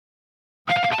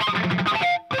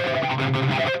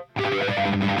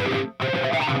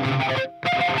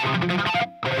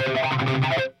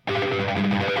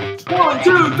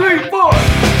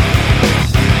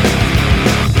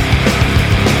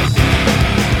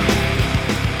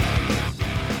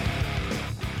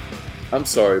I'm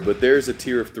sorry, but there's a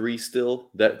tier of 3 still.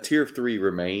 That tier of 3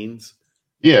 remains.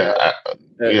 Yeah,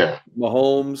 Yeah.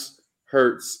 Mahomes,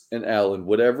 Hurts, and Allen.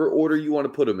 Whatever order you want to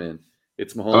put them in,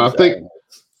 it's Mahomes.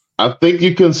 I think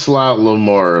you can slide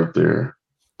Lamar up there,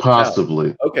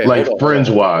 possibly. Okay, like fringe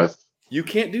wise. You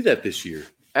can't do that this year.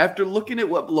 After looking at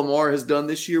what Lamar has done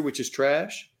this year, which is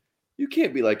trash, you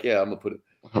can't be like, yeah, I'm gonna put it.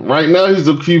 Right now, he's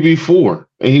a QB4,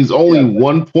 and he's only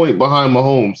 1 point behind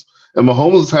Mahomes. And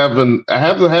Mahomes hasn't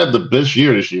had the best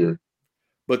year this year.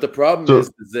 But the problem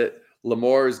is that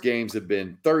Lamar's games have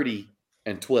been 30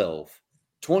 and 12,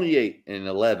 28 and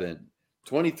 11,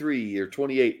 23 or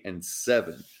 28 and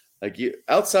 7. Like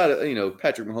outside of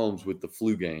Patrick Mahomes with the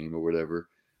flu game or whatever.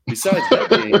 Besides that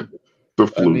game, the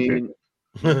flu game.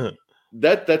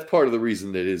 that's part of the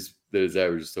reason that his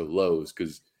average is so low is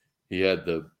because he had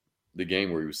the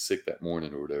game where he was sick that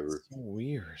morning or whatever. So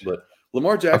weird. But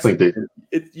Lamar Jackson,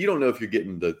 you don't know if you're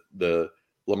getting the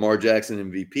Lamar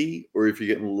Jackson MVP or if you're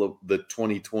getting the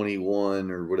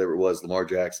 2021 or whatever it was, Lamar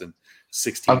Jackson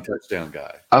 16 touchdown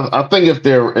guy. I think if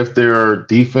their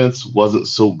defense wasn't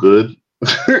so good,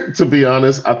 to be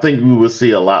honest, I think we would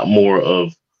see a lot more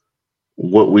of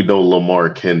what we know Lamar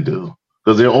can do.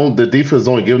 Because the defense is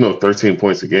only giving them 13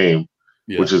 points a game,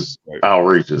 which is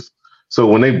outrageous. So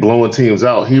when they blowing teams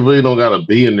out, he really don't got to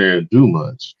be in there and do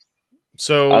much.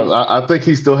 So I think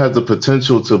he still has the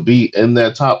potential to be in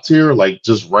that top tier, like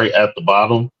just right at the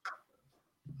bottom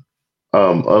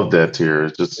of that tier.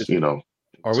 Just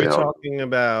Are we talking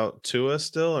about Tua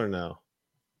still or no?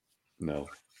 No.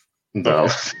 Okay.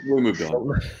 We moved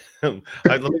on.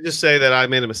 Let me just say that I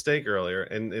made a mistake earlier,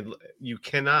 and you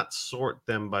cannot sort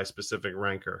them by specific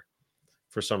ranker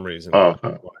for some reason.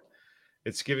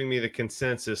 It's giving me the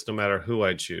consensus no matter who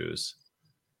I choose.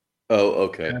 Oh,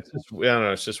 okay. I don't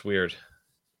know. It's just weird.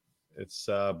 It's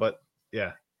but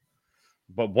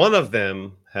one of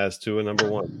them has Tua number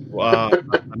 1.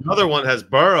 Another one has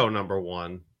Burrow number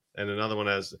 1, and another one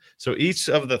has. So each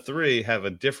of the 3 have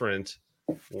a different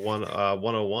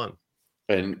 101.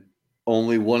 And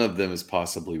only one of them is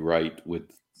possibly right with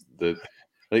the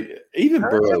even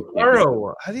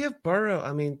Burrow. How do you have Burrow?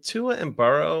 I mean, Tua and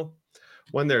Burrow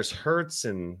when there's Hurts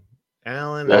and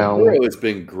Allen. Burrow has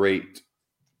been great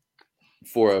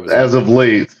as of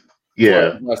late.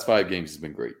 Yeah, the last 5 games has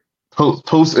been great.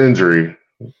 Post injury,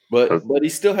 but he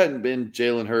still hadn't been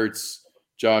Jalen Hurts,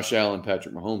 Josh Allen,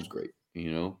 Patrick Mahomes great.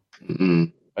 Mm-hmm.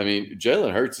 I mean,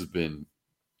 Jalen Hurts has been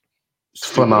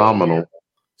phenomenal.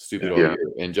 Stupid all year.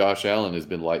 And Josh Allen has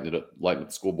been lighting the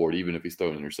scoreboard, even if he's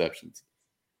throwing interceptions.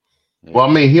 Well,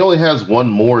 I mean, he only has 1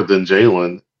 more than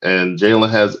Jalen, and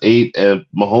Jalen has 8, and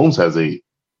Mahomes has 8.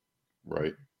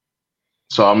 Right.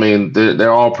 So, I mean,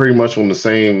 they're all pretty much on the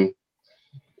same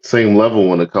level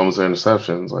when it comes to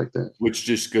interceptions like that. Which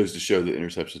just goes to show that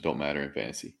interceptions don't matter in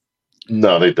fantasy.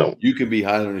 No, they don't. You can be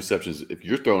high on interceptions. If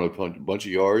you're throwing a bunch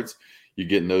of yards, you're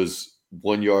getting those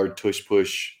 1 yard tush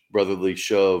push, brotherly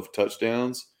shove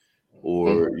touchdowns.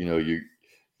 Or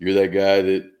you're that guy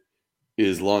that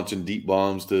is launching deep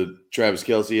bombs to Travis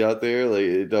Kelce out there. Like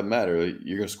it doesn't matter. Like,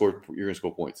 you're gonna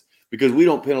score points because we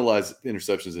don't penalize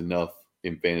interceptions enough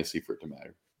in fantasy for it to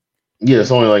matter. Yeah, it's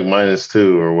only like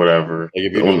 -2 or whatever. Like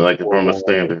if you're from a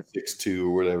standard 6-2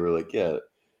 or whatever. Like yeah.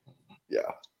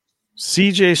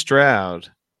 CJ Stroud.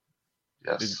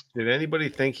 Yes. Did anybody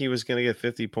think he was going to get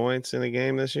 50 points in a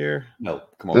game this year? No,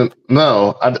 come on.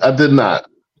 No, I did not.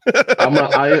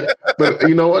 But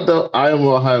you know what though? I am an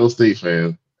Ohio State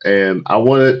fan, and I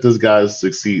wanted this guy to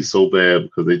succeed so bad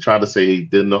because they tried to say he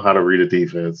didn't know how to read a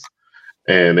defense,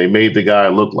 and they made the guy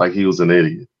look like he was an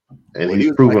idiot. And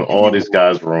he's proven all these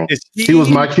guys wrong. He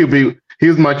was my QB. He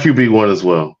was my QB1 as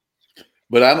well.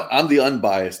 But I'm the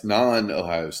unbiased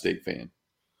non-Ohio State fan.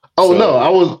 Oh no,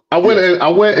 I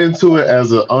went into it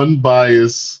as an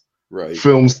unbiased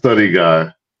film study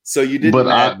guy. So you didn't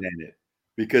Madman it.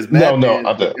 Because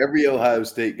every Ohio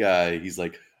State guy, he's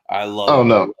like, I love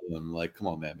him. Like, come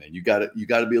on, man. You got to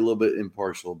be a little bit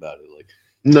impartial about it. Like,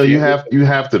 no, you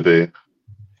have to be.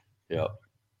 Yeah.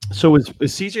 So is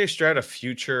CJ Stroud a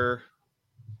future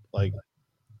like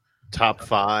top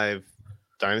 5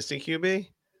 dynasty QB?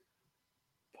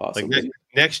 Possibly. Like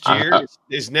next year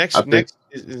is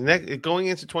going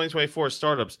into 2024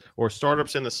 startups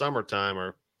in the summertime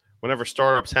or whenever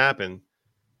startups happen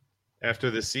after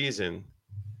the season.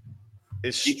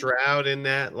 Is Stroud in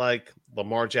that like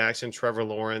Lamar Jackson, Trevor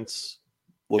Lawrence?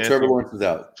 Well, Trevor Lawrence is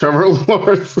out. Trevor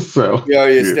Lawrence is out. We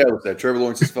already established that. Trevor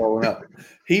Lawrence is following up.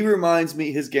 His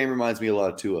game reminds me a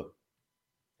lot of Tua.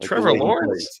 Like Trevor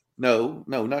Lawrence? No,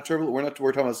 not Trevor. We're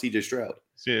talking about CJ Stroud.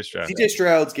 CJ Stroud. CJ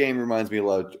Stroud's game reminds me a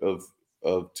lot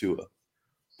of Tua.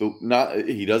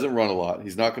 He doesn't run a lot.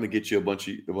 He's not going to get you a bunch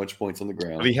of points on the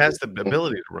ground. But he has the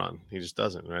ability to run. He just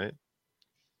doesn't, right?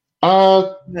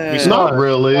 Not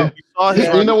really. We saw his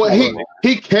You know what?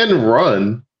 He can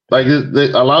run. Like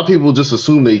a lot of people just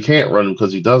assume that he can't run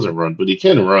because he doesn't run, but he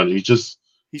can run. He just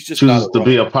chooses to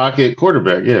be a pocket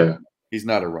quarterback. Yeah, he's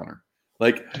not a runner.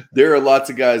 Like there are lots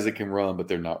of guys that can run, but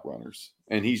they're not runners,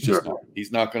 and he's just not.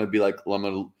 He's not going to be like,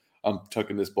 well, I'm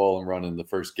tucking this ball and running the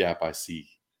first gap I see.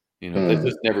 That's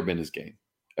just never been his game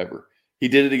ever. He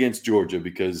did it against Georgia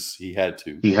because he had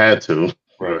to.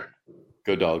 Right.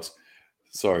 Go Dogs.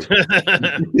 Sorry.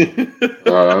 Why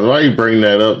you bring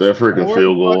that up? That freaking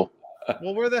field goal.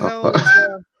 Well, where the hell is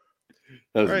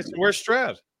all right, so where's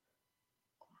Stroud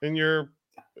in your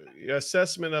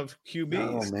assessment of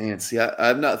QBs? Oh man, see,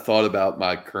 I've not thought about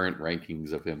my current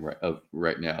rankings of him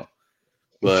right now.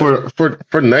 But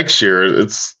for next year,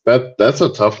 that's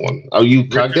a tough one. I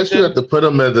guess you have to put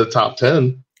him at the top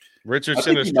 10.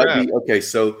 Richardson or Stroud? Okay,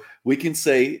 so we can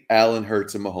say Allen,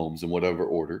 Hurts, and Mahomes in whatever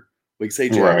order. We can say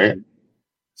Jackson. Right.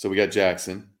 So we got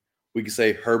Jackson. We can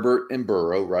say Herbert and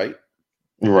Burrow, right?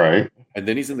 Right. And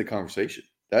then he's in the conversation.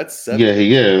 That's 7. Yeah,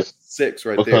 he is. 6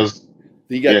 right because,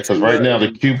 there. Because right now the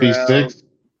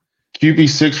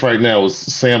QB6 right now is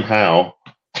Sam Howell,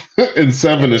 and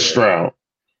 7 is Stroud.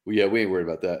 Well, yeah, we ain't worried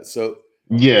about that. So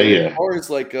as far as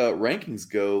like rankings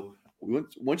go,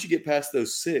 once you get past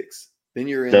those 6, then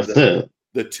you're in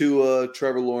the Tua,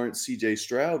 Trevor Lawrence, CJ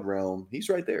Stroud realm. He's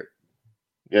right there.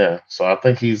 Yeah, so I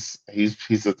think he's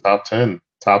the top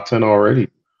 10 already.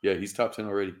 Yeah, he's top 10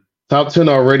 already. Top 10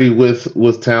 already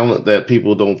with talent that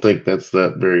people don't think that's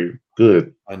that very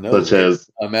good. I know, such as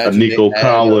Nico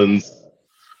Collins.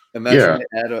 Imagine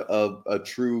they add a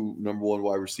true number 1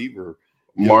 wide receiver,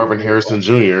 Marvin Harrison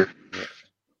Jr.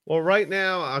 Well, right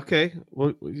now, okay,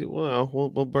 we'll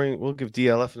give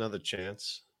DLF another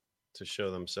chance to show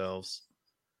themselves.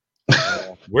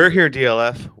 We're here,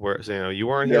 DLF. You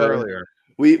weren't here earlier.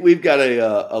 We've got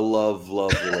a love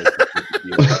relationship with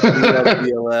DLF. We love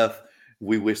DLF.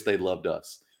 We wish they loved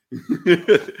us,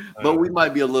 but we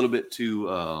might be a little bit too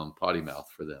potty mouth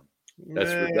for them. That's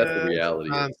the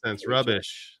reality. Nonsense,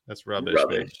 rubbish. That's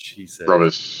rubbish. He said.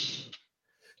 Rubbish.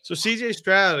 So CJ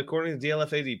Stroud, according to DLF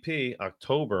ADP,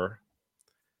 October,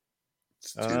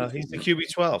 he's the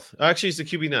QB 12. Actually, he's the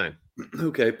QB 9.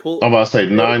 Okay, I'm about to say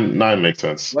 9 makes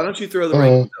sense. Why don't you throw the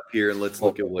rankings up here and let's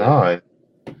look at what 9.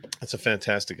 That's a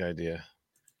fantastic idea.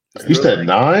 You said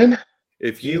 9?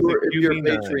 If you're a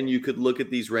patron, you could look at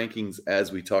these rankings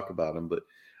as we talk about them. But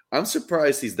I'm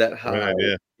surprised he's that high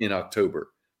in October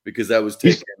because that was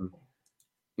taken,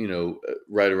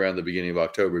 right around the beginning of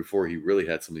October before he really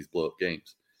had some of these blow up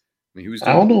games. I mean, he was.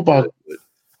 I don't know about.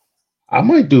 I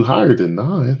might do higher than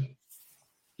 9.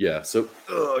 Yeah. So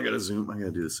I gotta zoom. I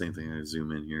gotta do the same thing. I gotta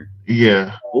zoom in here.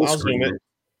 Yeah. I'll zoom in.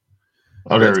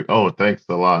 Oh, there we go. Oh, thanks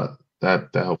a lot. That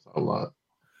helps a lot.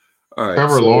 All right,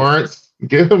 Trevor Lawrence,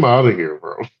 get him out of here,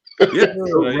 bro. Yeah,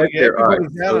 right there. All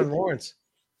right. Lawrence.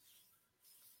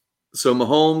 So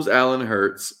Mahomes, Allen,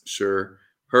 Hurts, sure.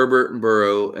 Herbert and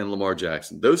Burrow and Lamar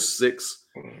Jackson. Those 6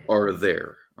 are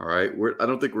there. All right. I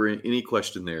don't think we're in any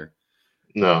question there.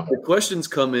 No. The questions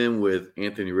come in with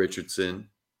Anthony Richardson,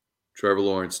 Trevor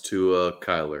Lawrence, Tua,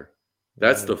 Kyler.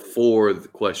 That's the 4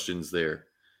 questions there.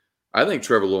 I think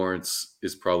Trevor Lawrence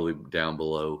is probably down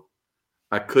below.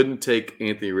 I couldn't take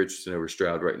Anthony Richardson over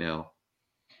Stroud right now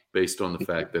based on the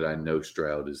fact that I know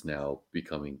Stroud is now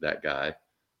becoming that guy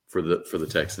for the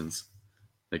Texans.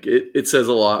 Like it says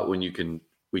a lot when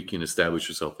we can establish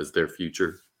yourself as their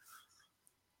future.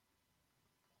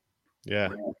 Yeah.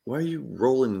 Why are you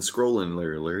rolling and scrolling,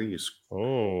 Larry?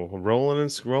 Rolling and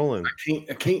scrolling.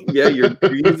 I can't. Yeah, you're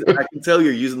using, I can tell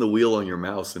you're using the wheel on your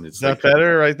mouse, and it's is that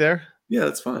better right there? Yeah,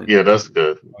 that's fine. Yeah, that's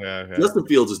good. Okay. Justin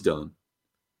Fields is done.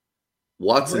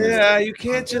 Watson. Yeah, you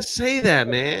can't just say that,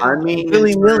 man. I mean,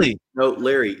 willy-nilly. No,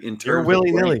 Larry. In terms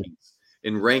willy-nilly.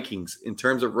 In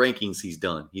terms of rankings, he's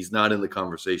done. He's not in the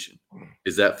conversation.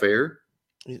 Is that fair?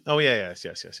 Oh yeah,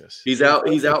 yes. He's out.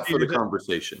 He's out for the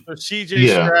conversation. So CJ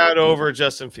Stroud over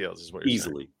Justin Fields is what you're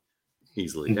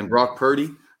easily. And Brock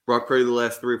Purdy the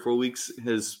last 3 or 4 weeks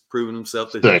has proven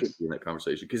himself that he could be in that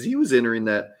conversation because he was entering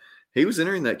that. He was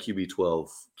entering that QB 12.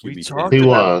 He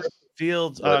was.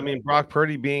 Fields. Brock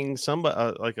Purdy being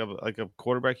somebody like a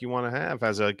quarterback you want to have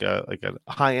as like a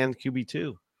high end QB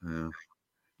 2. Yeah.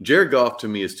 Jared Goff to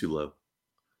me is too low.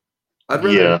 I'd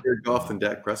rather have Jared Goff than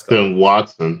Dak Prescott. Than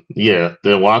Watson. Yeah,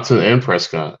 than Watson and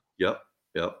Prescott. Yep.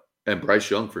 And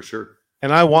Bryce Young for sure.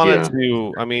 And I wanted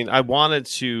to. I wanted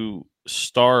to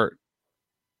start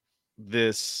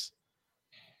this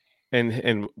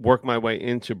and work my way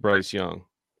into Bryce Young.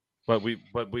 But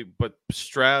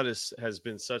Stroud has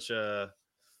been such a,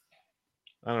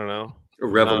 I don't know, A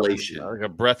revelation. like a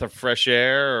breath of fresh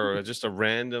air or just a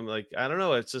random, like, I don't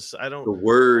know. It's just, I don't. The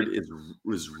word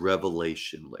is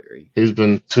revelation, Larry. He's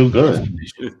been too good.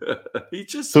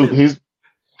 He's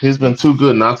been too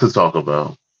good not to talk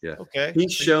about. Yeah. Okay.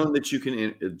 He's shown that you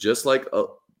can, just like a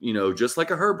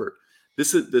Herbert.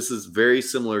 This is very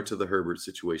similar to the Herbert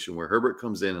situation where Herbert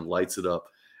comes in and lights it up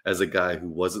as a guy who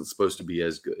wasn't supposed to be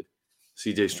as good.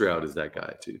 CJ Stroud is that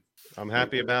guy too. I'm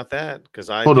happy about that because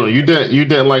hold on. You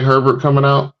didn't like Herbert coming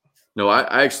out? No,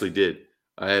 I actually did.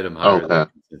 I had him higher than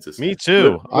consensus. Me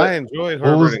too. I enjoyed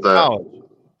Herbert in college.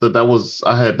 That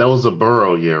was a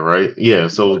Burrow year, right? Yeah.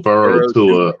 So it was Burrow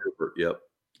Tua. Yep.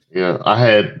 Yeah, I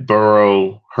had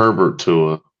Burrow, Herbert,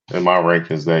 Tua in my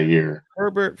rankings that year.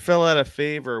 Herbert fell out of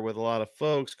favor with a lot of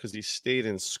folks because he stayed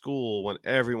in school when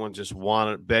everyone just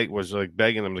was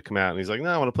begging him to come out, and he's like, "No,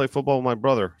 I want to play football with my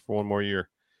brother for one more year."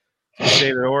 So he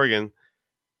stayed in Oregon,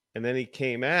 and then he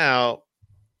came out,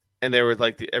 and there were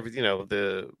like there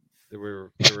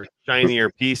were shinier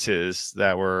pieces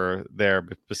that were there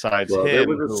besides him. There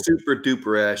was a super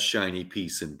duper ass shiny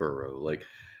piece in Burrow, like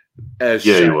as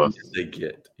shiny as they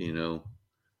get,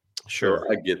 Sure,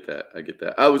 so I get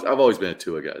that. I've always been a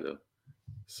Tua guy though.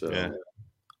 So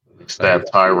stab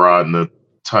Tyrod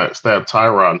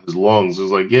in his lungs. It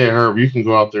was like, yeah, Herb, you can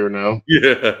go out there now.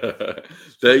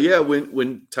 Yeah.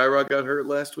 When Tyrod got hurt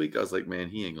last week, I was like, man,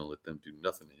 he ain't gonna let them do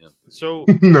nothing to him. So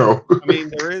no, I mean,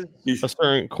 there is a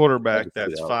certain quarterback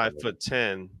that's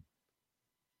 5'10"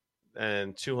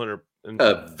 and 200.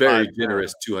 Very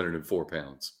generous 204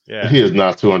 pounds. Yeah, he is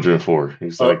not 204.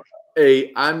 He's like,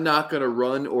 I'm not going to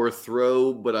run or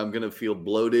throw, but I'm going to feel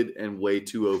bloated and weigh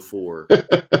 204.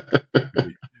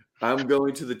 I'm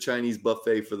going to the Chinese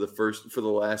buffet for the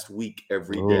last week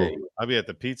every day. I'll be at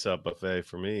the pizza buffet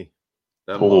for me.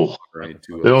 They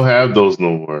don't have those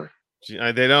no more.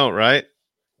 They don't, right?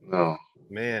 No.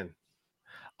 Man,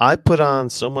 I put on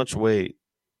so much weight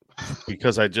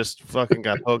because I just fucking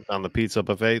got hooked on the pizza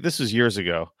buffet. This was years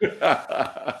ago.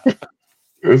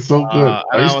 It's so good.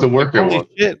 I used to work at one.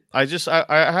 Shit. I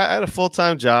had a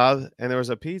full-time job, and there was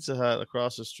a Pizza Hut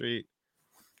across the street,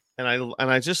 and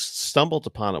I just stumbled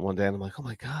upon it one day, and I'm like, oh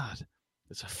my god,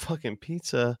 it's a fucking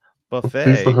pizza buffet.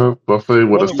 Pizza Hut buffet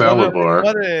with a salad bar. Do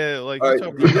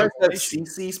you guys have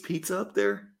CC's pizza up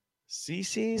there?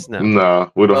 CC's? No. Nah,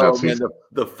 we don't have CC's.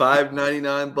 The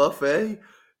 $5.99 buffet.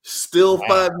 Still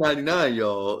 $5.99,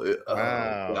 y'all.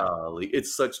 Wow. Oh, golly.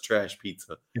 It's such trash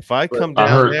pizza. If I come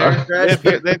down there,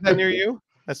 that's near you?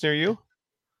 That's near you?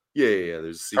 Yeah.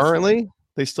 There's currently,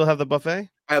 they still have the buffet?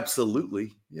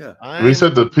 Absolutely. Yeah. We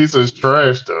said the pizza is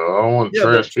trash, though. I don't want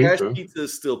trash pizza. Trash pizza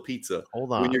is still pizza.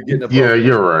 Hold on. When you're getting a buffet,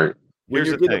 you're right. When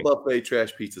you're getting a buffet,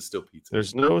 trash pizza is still pizza.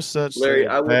 There's no such Larry,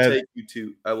 I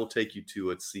will take you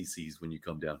to a CC's when you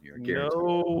come down here.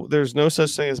 No, there's no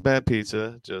such thing as bad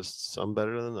pizza. Just some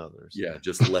better than others. Yeah,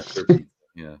 just lesser pizza.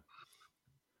 Yeah.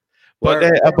 But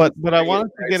I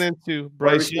wanted to get into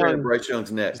Bryce Young. Bryce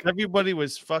Young's neck. Everybody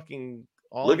was fucking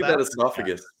all. Look at that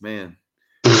esophagus, man.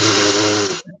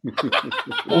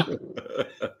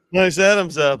 Nice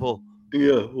Adam's apple.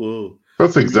 Yeah. Whoa.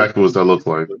 That's exactly what that looks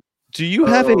like. Do you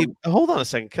have hold on a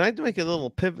second? Can I make a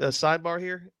little sidebar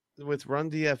here with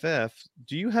Run DFF?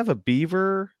 Do you have a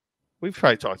Beaver? We've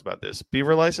probably talked about this.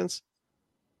 Beaver license?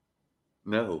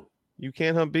 No. You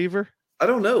can't hunt beaver? I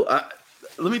don't know.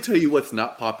 Let me tell you what's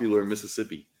not popular in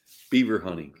Mississippi. Beaver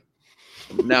hunting.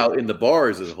 Now, in the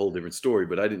bars is a whole different story,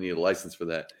 but I didn't need a license for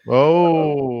that.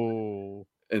 Oh.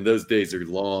 And those days are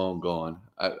long gone.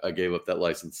 I gave up that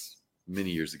license many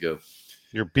years ago.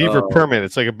 Your beaver permit.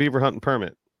 It's like a beaver hunting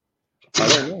permit. I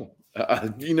don't know.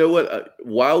 You know what?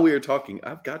 While we were talking,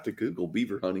 I've got to Google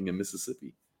beaver hunting in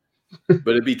Mississippi. But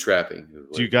it'd be trapping.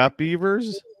 Do you got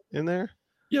beavers in there?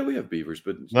 Yeah, we have beavers,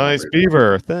 but nice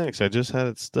beaver. Thanks. I just had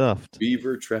it stuffed.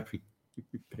 Beaver trapping.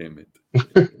 Damn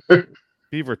it.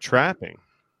 Beaver trapping.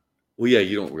 Well, yeah,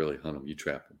 you don't really hunt them. You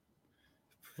trap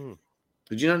them.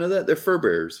 Did you not know that? They're fur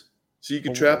bearers. So you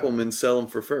can trap them and sell them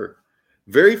for fur.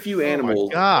 Very few animals. Oh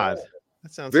my God.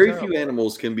 That sounds very terrible. few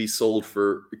animals can be sold.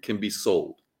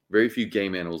 Very few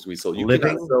game animals we sold.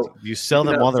 You sell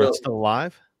them while they're still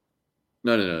alive?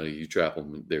 No. You trap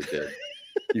them; they're dead.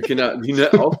 You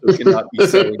also cannot be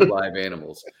selling live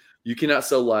animals. You cannot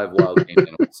sell live wild game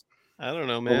animals. I don't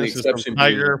know, man. Only exception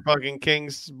Tiger fucking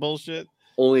King's bullshit.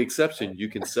 Only exception: you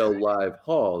can sell live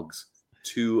hogs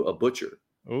to a butcher.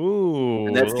 Ooh,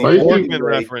 and that's the only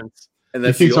reference. And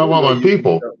that's you keep talking about my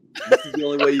people. This is the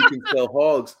only way you can sell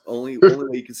hogs. Only way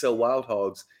you can sell wild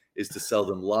hogs is to sell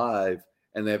them live,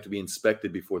 and they have to be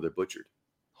inspected before they're butchered.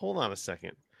 Hold on a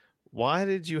second. Why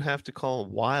did you have to call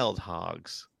them wild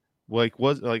hogs?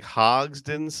 Like hogs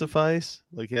didn't suffice?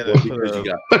 Like you had to put Because you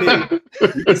got pig.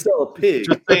 You can sell a pig.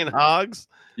 Just saying hogs?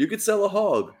 You could sell a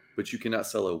hog, but you cannot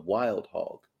sell a wild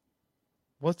hog.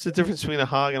 What's the difference between a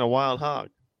hog and a wild hog?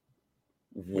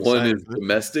 One is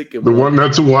domestic, and The one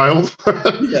that's wild.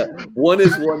 yeah, one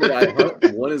is one that I hunt.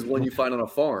 And one is one you find on a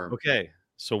farm. Okay,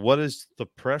 so what is the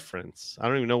preference? I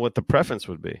don't even know what the preference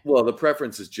would be. Well, the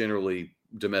preference is generally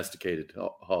domesticated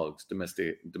hogs,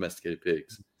 domesticated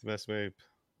pigs. Domesticated.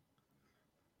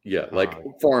 Yeah, like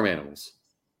farm animals.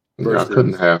 I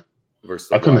couldn't have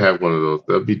one of those.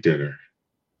 That'd be dinner.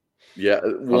 Yeah,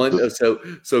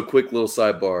 so quick little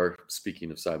sidebar. Speaking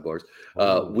of sidebars,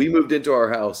 we moved into our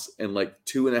house, and like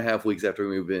 2.5 weeks after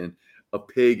we moved in, a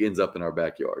pig ends up in our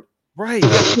backyard. Right,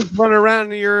 running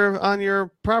around on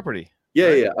your property. Yeah,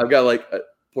 right? yeah. I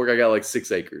got like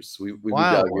 6 acres. We moved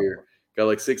out here, got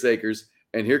like 6 acres,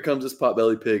 and here comes this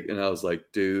potbelly pig, and I was like,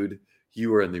 dude,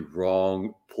 you are in the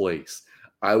wrong place.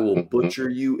 I will butcher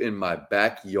you in my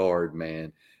backyard,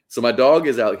 man. So my dog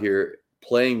is out here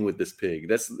playing with this pig.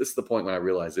 This is the point when I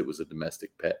realized it was a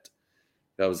domestic pet.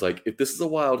 I was like, if this is a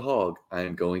wild hog, I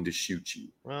am going to shoot you.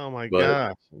 Oh my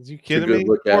gosh. Are you kidding me?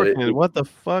 What the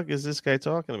fuck is this guy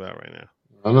talking about right now?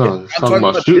 I know. He's talking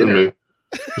about shooting me.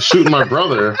 Shooting my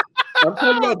brother. I'm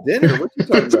talking about dinner. What you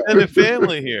talking about? And the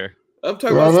family here. I'm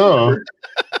talking about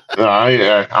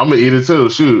dinner. I'm going to eat it too.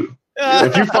 Shoot.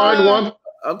 If you find one.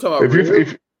 I'm talking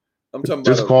about I'm talking about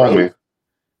just call me.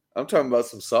 I'm talking about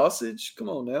some sausage. Come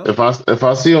on now. If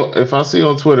I see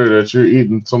on Twitter that you're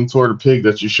eating some sort of pig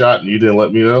that you shot and you didn't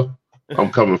let me know,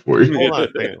 I'm coming for you. Hold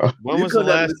on, when was the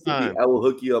last time? I will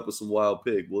hook you up with some wild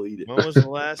pig. We'll eat it. When was the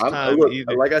last time?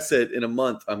 Like I said, in a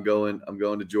month, I'm going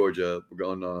to Georgia. We're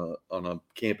going on a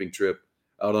camping trip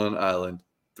out on an island.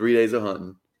 3 days of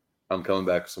hunting. I'm coming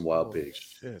back with some wild pigs.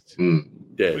 Shit.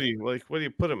 Dead. What do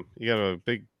you put them? You got a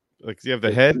big, do you have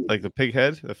the head, like the pig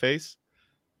head, the face?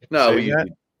 No, we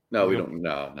don't.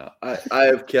 No. I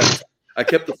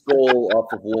kept the skull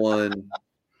off of one.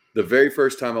 The very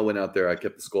first time I went out there, I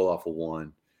kept the skull off of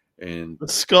one. And the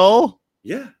skull?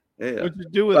 Yeah. What'd you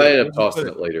do with it? I ended up tossing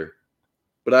it later.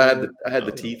 But I had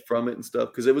the teeth from it and stuff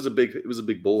because it was a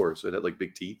big boar, so it had like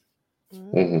big teeth.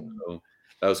 Mm-hmm. So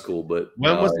that was cool. But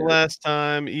when was the last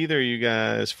time either of you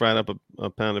guys fried up a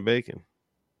pound of bacon?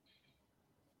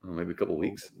 Maybe a couple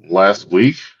weeks. Last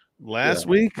week? Last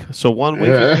week? So 1 week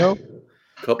ago?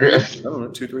 Couple I don't know,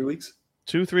 2-3 weeks.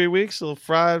 2-3 weeks. So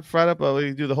fried up.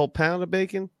 You do the whole pound of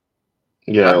bacon.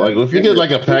 Yeah, like if you get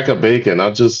like a pack of bacon, I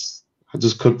just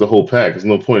cook the whole pack. There's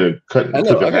no point in cooking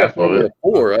half of it.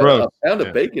 A pound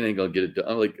of bacon ain't gonna get it done.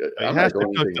 I'm like, you have to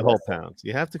cook the whole pound.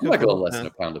 You have to cook. I'm not going less than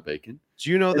a pound of bacon. Do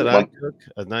you know that I cook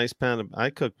a nice pound of? I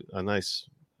cook a nice.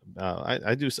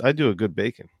 I do a good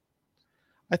bacon.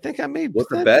 I think I made. What's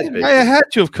the bad bacon? I had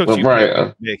to have cooked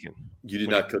bacon. You did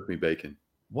not cook me bacon.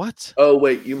 What? Oh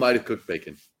wait, you might have cooked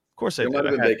bacon. Of course I did. There might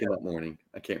have been bacon that morning.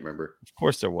 I can't remember. Of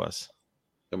course there was.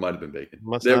 There might have been bacon.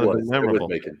 There was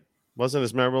bacon. Wasn't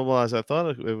as memorable as I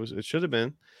thought it was. It should have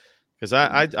been, because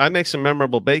I make some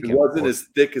memorable bacon. It wasn't as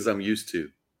thick as I'm used to.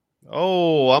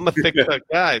 Oh, I'm a thick cut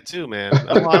guy too, man.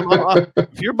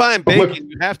 If you're buying bacon,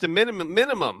 you have to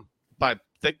minimum buy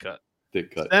thick cut.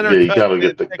 Thick cut. You gotta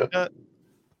get thick cut.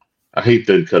 I hate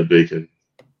thin cut bacon.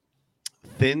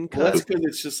 Thin cut. Well, that's because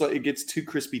it's just like it gets too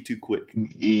crispy too quick.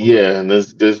 Yeah, and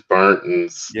this burnt and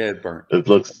it burnt. It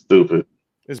looks stupid.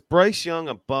 Is Bryce Young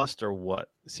a bust or what?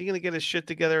 Is he going to get his shit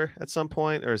together at some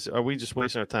point, or are we just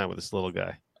wasting our time with this little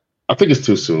guy? I think it's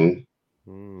too soon.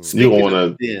 Speaking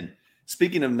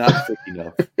of not thick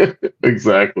enough,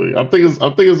 exactly. I think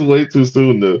it's way too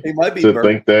soon to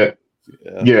think that.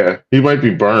 Yeah, he might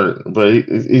be burnt, but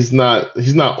he's not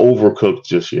overcooked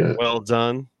just yet. Well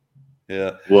done.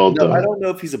 Yeah. Well done. I don't know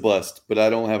if he's a bust, but I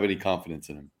don't have any confidence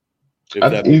in him.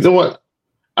 You know what?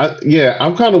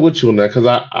 I'm kind of with you on that because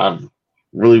I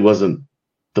really wasn't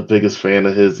the biggest fan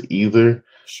of his either.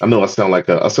 Sure. I know I sound like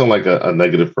a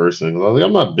negative person.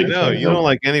 I'm not a big fan. You don't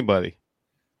like anybody.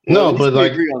 Well, no, but I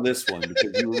agree on this one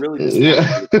because you were really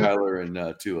with Tyler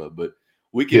and Tua, but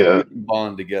we can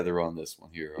bond together on this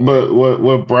one here. But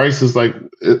what Bryce is like,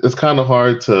 it's kind of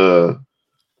hard to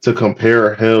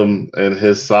compare him and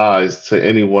his size to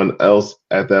anyone else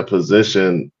at that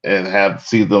position and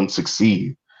see them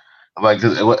succeed. Like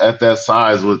at that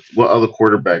size, what other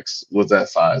quarterbacks was that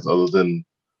size other than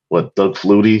Doug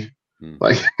Flutie?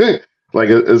 Like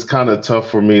it's kind of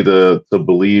tough for me to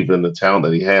believe in the talent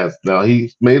that he has. Now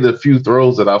he made a few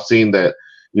throws that I've seen that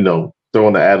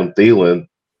throwing to Adam Thielen,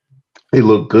 he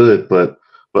looked good, but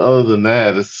other than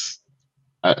that,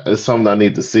 it's something I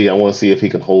need to see. I want to see if he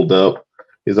can hold up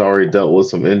He's already dealt with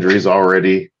some injuries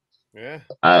already. Yeah.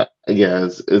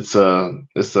 It's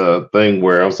a thing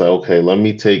where I was like, okay, let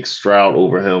me take Stroud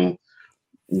over him.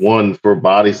 One, for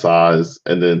body size,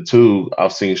 and then two,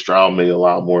 I've seen Stroud make a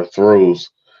lot more throws,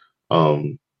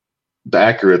 the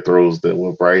accurate throws than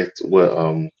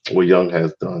what Young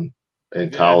has done in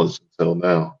college until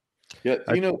now. Yeah,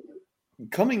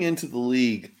 coming into the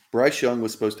league, Bryce Young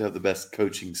was supposed to have the best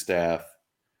coaching staff,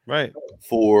 right,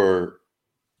 for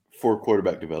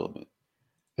quarterback development,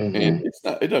 Mm-hmm. and it's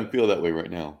not. It doesn't feel that way right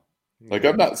now. Like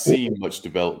I've not seen much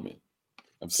development.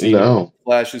 I've seen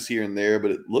flashes here and there,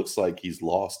 but it looks like he's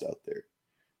lost out there.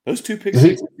 Those 2 pick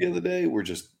sixes the other day were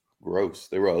just gross.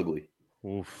 They were ugly.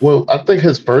 Oof. Well, I think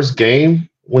his first game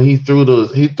when he threw 2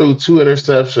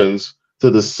 interceptions to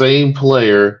the same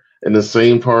player in the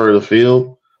same part of the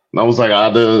field, and I was like,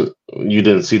 you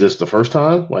didn't see this the first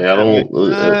time? Like I don't.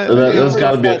 That's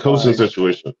got to be a coaching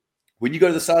situation. When you go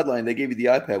to the sideline, they gave you the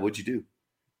iPad. What'd you do?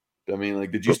 I mean,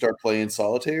 like, did you start playing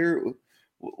solitaire?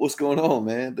 What's going on,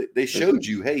 man? They showed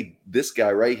you, hey, this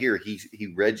guy right here, he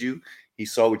read you. He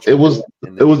saw what you. It was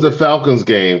the Falcons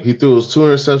game. He threw his 2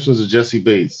 interceptions to Jesse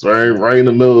Bates, right in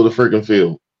the middle of the freaking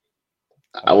field.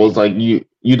 I was like, you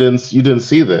didn't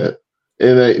see that,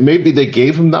 and maybe they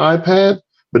gave him the iPad,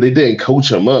 but they didn't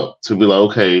coach him up to be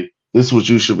like, okay, this is what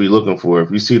you should be looking for.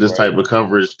 If you see this type of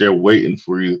coverage, they're waiting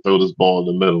for you to throw this ball in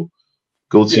the middle.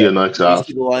 Go to your next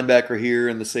option. The linebacker here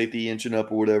and the safety inching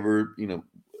up or whatever,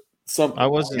 something. I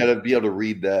got to be able to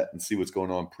read that and see what's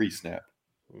going on pre-snap.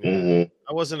 Yeah. Mm-hmm.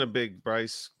 I wasn't a big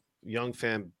Bryce Young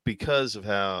fan because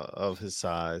of his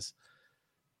size,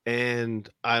 and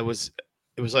it was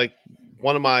like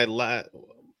one of my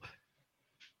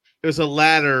it was a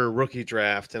ladder rookie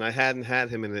draft, and I hadn't had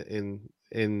him in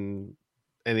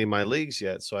any of my leagues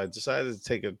yet, so I decided to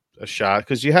take a shot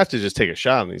because you have to just take a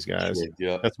shot on these guys.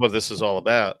 Yeah, that's what this is all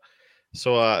about.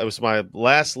 So it was my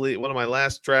last league, one of my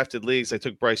last drafted leagues. I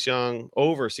took Bryce Young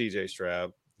over CJ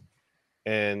Stroud,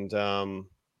 and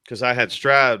because I had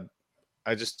Stroud,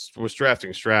 I just was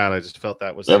drafting Stroud. I just felt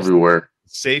that was everywhere the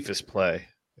safest play,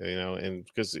 and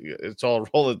because it's all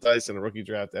roll of dice in a rookie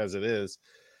draft as it is.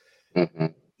 Mm-hmm.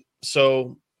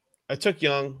 So I took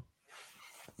Young,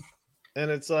 and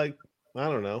it's like, I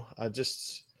don't know.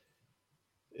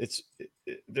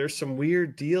 There's some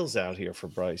weird deals out here for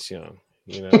Bryce Young.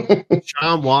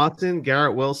 Deshaun Watson,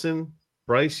 Garrett Wilson,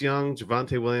 Bryce Young,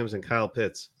 Javonte Williams, and Kyle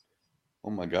Pitts. Oh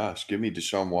my gosh, give me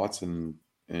Deshaun Watson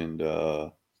and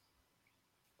Garrett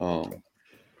Wilson.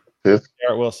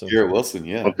 Garrett Wilson,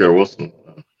 yeah. Oh, Garrett Wilson.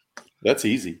 That's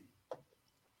easy.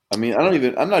 I mean,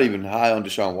 I'm not even high on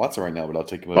Deshaun Watson right now, but I'll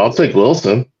take him. I'll take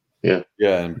Wilson. Yeah.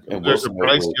 Yeah, and there's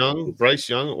Wilson. Bryce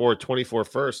Young or 24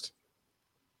 first.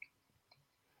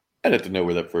 I'd have to know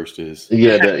where that first is.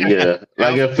 Yeah,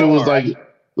 like if it was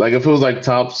like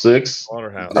top 6,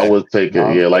 I would take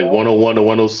it. Yeah, like 101 to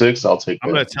 106, I'll take it.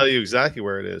 I'm going to tell you exactly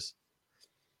where it is.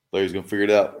 Larry's going to figure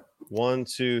it out. 1,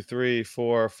 2, 3,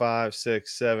 4, 5,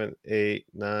 6, 7, 8,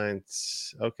 9.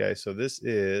 Okay, so this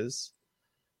is.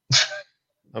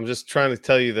 I'm just trying to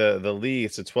tell you the league.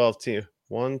 It's a 12 team.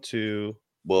 1, 2.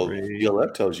 Well,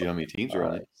 PLF tells you how many teams are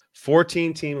on it.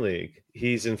 14-team league.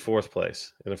 He's in 4th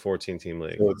place in a 14-team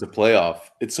league. So it's a playoff.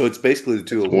 It's basically the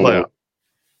 201. Playoff.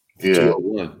 Yeah.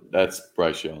 201. That's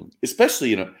Bryce Young,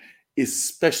 especially in a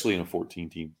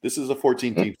 14-team. This is a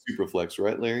 14-team super flex,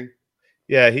 right, Larry?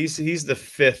 Yeah, he's the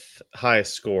 5th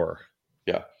highest scorer.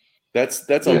 Yeah, that's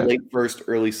a late first,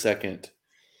 early second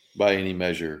by any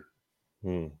measure.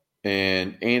 And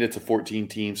it's a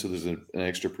 14-team, so there's an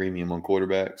extra premium on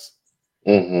quarterbacks.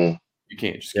 Mm-hmm. You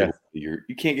can't just give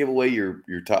away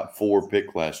your top 4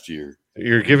 pick last year.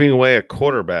 You're giving away a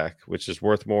quarterback, which is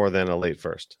worth more than a late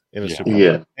first in a super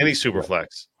flex. Any super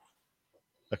flex.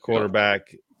 A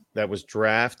quarterback that was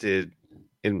drafted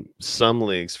in some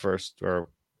leagues first, second,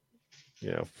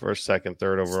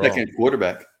 third overall. Second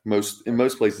quarterback. In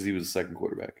most places, he was a second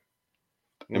quarterback.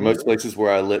 In most places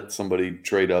where I let somebody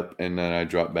trade up and then I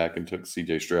dropped back and took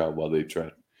CJ Stroud while they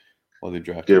drafted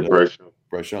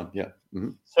Bryce Young. Yeah.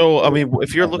 Mm-hmm. So, I mean,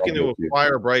 if you're looking to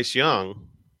acquire Bryce Young,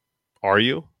 are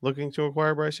you looking to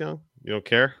acquire Bryce Young? You don't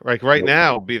care? Like right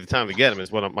now would be the time to get him is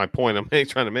what my point I'm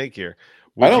trying to make here.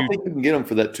 I don't think you can get him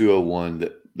for that 201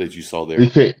 that you saw there. You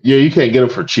can't get him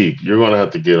for cheap. You're going to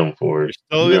have to get him for it.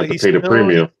 You have to pay the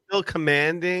premium. Still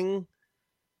commanding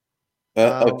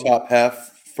a top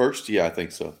half first? Yeah, I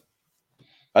think so.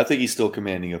 I think he's still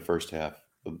commanding a first half,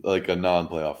 like a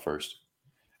non-playoff first.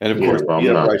 And of course,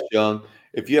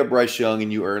 if you have Bryce Young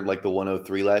and you earned like the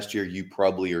 103 last year, you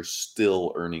probably are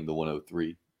still earning the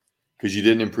 103 because you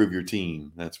didn't improve your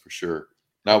team. That's for sure.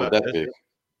 Not with that big.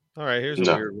 All right, here's a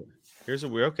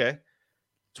weird. Okay,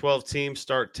 12 teams,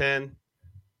 start 10.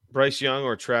 Bryce Young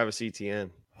or Travis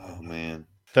Etienne? Oh man,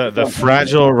 The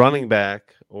fragile running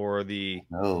back or the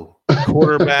no.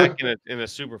 quarterback in a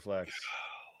super flex?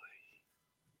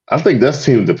 I think that's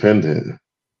team dependent.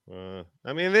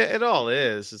 I mean, it all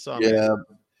is. It's all. Yeah,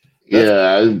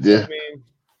 Yeah, I mean,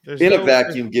 in a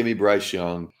vacuum, give me Bryce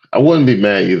Young. I wouldn't be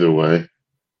mad either way.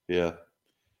 Yeah.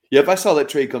 If I saw that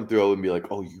trade come through, I wouldn't be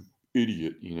like, "Oh, you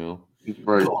idiot," you know.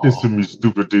 Right, pissing me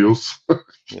stupid deals.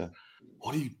 Yeah.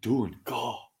 What are you doing?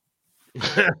 God.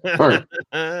 Right.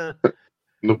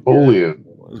 Napoleon.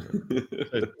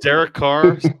 Derek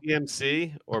Carr,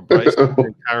 CMC, or Bryce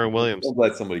and Kyron Williams? I'm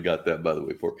glad somebody got that, by the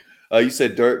way, Pork. You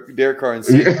said Derek Carr and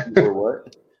CMC or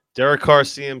what? Derek Carr,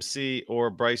 CMC, or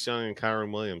Bryce Young and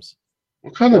Kyron Williams?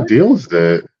 What kind of deal is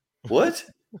that? What?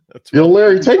 Yo,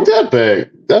 Larry, take that back.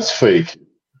 That's fake.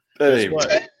 That ain't What?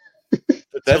 right. The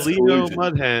That's Toledo collusion.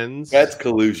 Mudhens. That's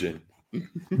collusion.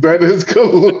 That is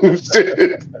collusion.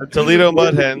 The Toledo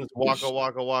Mudhens.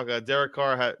 Waka. Derek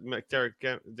Carr had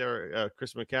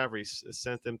Chris McCaffrey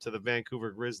sent them to the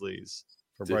Vancouver Grizzlies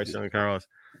for Did Bryce he? Young and Carlos.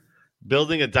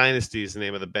 Building a dynasty is the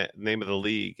name of the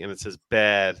league, and it says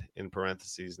bad in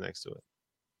parentheses next to it.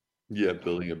 Yeah,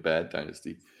 building a bad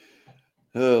dynasty.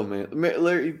 Oh man,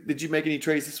 Larry, did you make any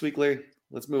trades this week, Larry?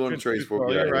 Let's move on to trades. Before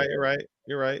we get out of here.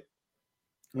 You're right.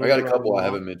 I got a couple I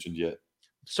haven't mentioned yet.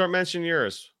 Start mentioning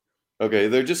yours. Okay,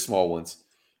 they're just small ones.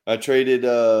 I traded.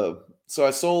 So I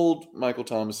sold Michael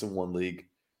Thomas in one league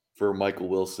for Michael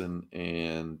Wilson,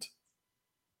 and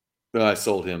then I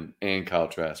sold him and Kyle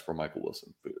Trask for Michael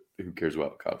Wilson. But who cares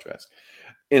about Kyle Trask?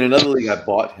 In another league, I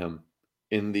bought him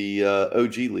in the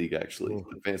OG league, actually,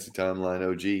 the Fantasy Timeline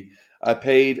OG. I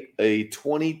paid a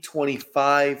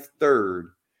 2025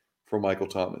 third for Michael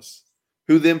Thomas,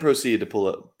 who then proceeded to pull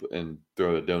up and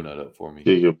throw a donut up for me.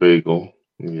 Get your bagel.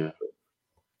 Yeah.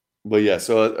 But yeah,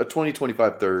 so a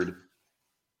 2025 third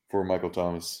for Michael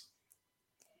Thomas.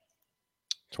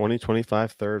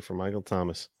 2025 third for Michael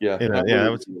Thomas. Yeah, that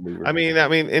was, I mean,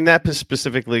 in that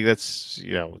specific league, that's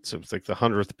it's like the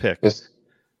 100th pick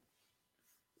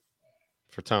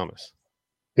for Thomas.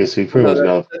 Yes, he pretty much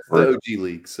got that's the OG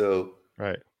league. So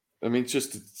right. I mean,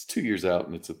 it's 2 years out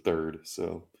and it's a third,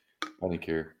 so I don't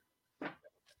care.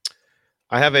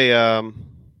 I have an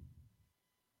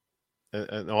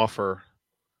offer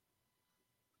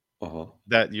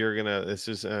that you're gonna. This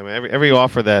is every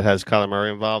offer that has Kyler Murray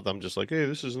involved. I'm just like, hey,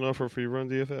 this is an offer for you run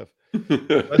DFF.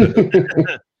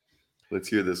 Let's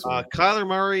hear this one. Kyler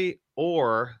Murray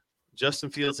or Justin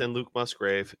Fields and Luke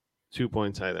Musgrave,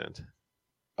 2-point tight end.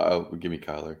 Give me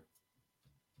Kyler.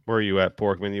 Where are you at,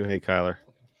 Borkman? You hate Kyler.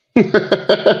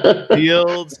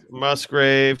 Fields,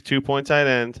 Musgrave, 2-point tight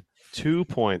end.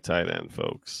 2-point tight end,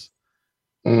 folks.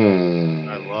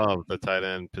 I love the tight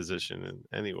end position.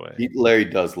 Anyway, Larry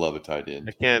does love a tight end.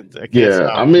 I can't.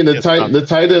 Yeah, I mean the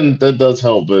tight end that does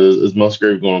help, but is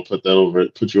Musgrave going to put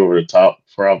you over the top?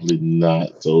 Probably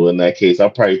not. So in that case, I'll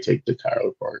probably take the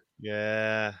Kyler part.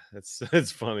 Yeah,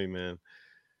 it's funny, man.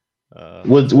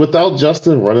 Without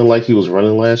Justin running like he was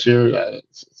running last year,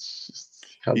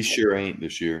 he sure ain't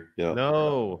this year. Yeah.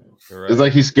 No, right. It's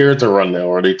like he's scared to run now,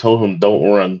 or they told him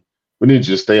don't run. We need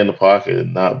you to stay in the pocket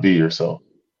and not be yourself.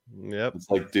 Yep. It's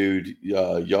like, dude,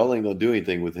 y'all ain't gonna do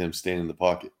anything with him staying in the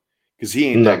pocket because he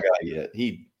ain't that guy yet.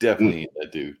 He definitely ain't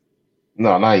that dude.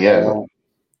 No, not yet.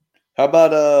 How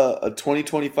about a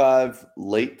 2025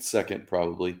 late second,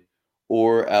 probably,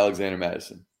 or Alexander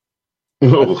Madison? I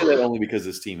say that only because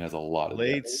this team has a lot of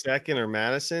late second or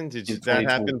Madison. Did in that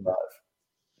happen?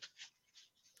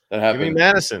 That happened. Give me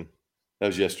Madison. That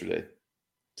was yesterday.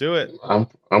 Do it. I'm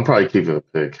probably keeping a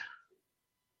pick.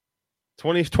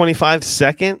 2025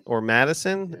 second or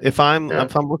Madison. If I'm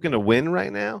looking to win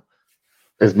right now,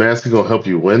 is Madison gonna help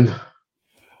you win?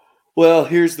 Well,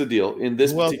 here's the deal. In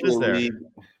this Who else particular is there? league,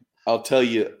 I'll tell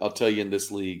you in this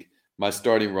league, my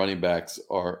starting running backs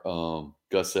are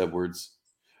Gus Edwards.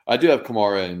 I do have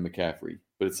Kamara and McCaffrey,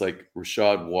 but it's like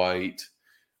Rashad White,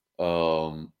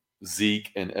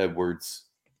 Zeke, and Edwards,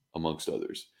 amongst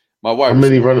others. My wide how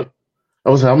many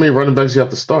running backs you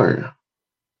have to start?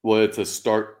 Well, it's a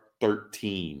start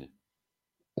 13.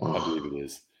 Wow. I believe it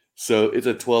is. So it's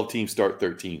a 12-team start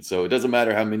 13. So it doesn't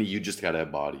matter how many, you just got to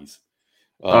have bodies.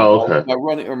 Okay.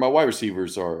 My wide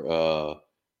receivers are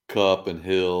Kupp and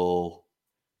Hill,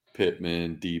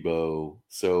 Pittman, Debo.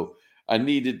 So I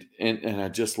needed, and I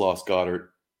just lost Goddard,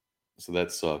 so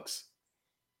that sucks.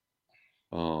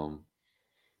 But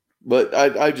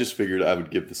I just figured I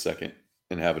would give the second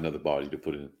and have another body to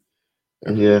put in.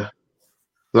 Yeah.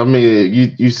 I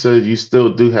mean, you said you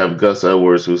still do have Gus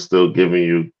Edwards, who's still giving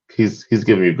you. He's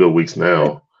giving you good weeks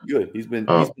now. Good. He's been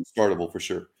startable for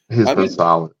sure. He's been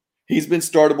solid. He's been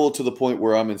startable to the point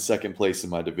where I'm in second place in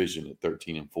my division at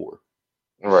 13-4.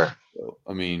 Right. So,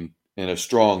 I mean, in a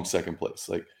strong second place.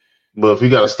 But if you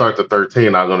got to start the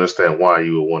 13, I don't understand why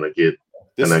you would want to get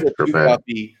an extra pad.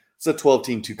 It's a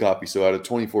 12-team 2-copy. So out of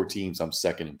 24 teams, I'm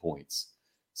second in points.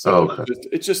 So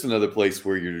it's just another place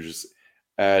where you're just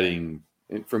adding.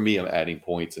 For me, I'm adding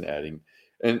points and adding.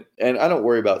 And I don't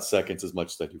worry about seconds as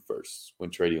much as I do firsts when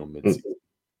trading on mid-season.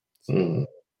 So,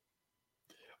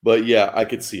 but yeah, I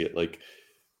could see it. Like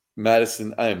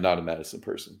Madison, I am not a Madison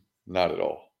person, not at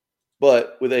all.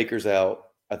 But with Akers out,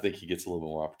 I think he gets a little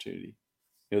bit more opportunity.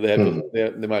 They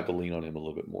might have to lean on him a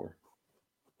little bit more.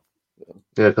 So.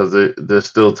 Yeah, because there's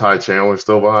still Ty Chandler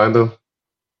still behind him.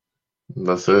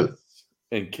 That's it.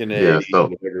 And Kennedy,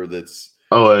 that's.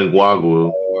 Oh, and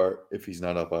Guagu. If he's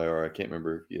not up IR, I can't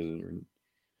remember if he isn't.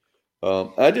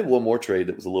 I did one more trade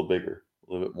that was a little bigger,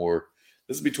 a little bit more.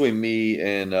 This is between me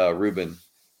and Ruben,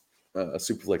 a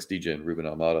Superflex DJ, and Ruben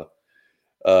Almada.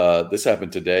 This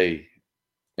happened today,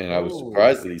 and I was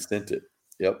surprised that he sent it.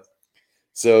 Yep.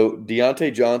 So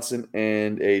Deontay Johnson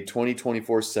and a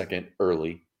 2024 second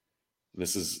early.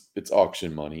 It's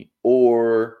auction money,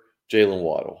 or Jalen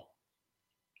Waddle.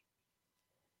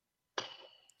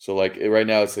 So right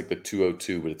now it's like the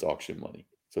 202, but it's auction money.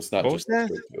 So it's not. What was that?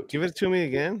 Give it to me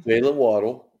again. Jalen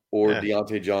Waddle or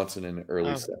Deontay Johnson in an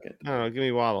early second. No, give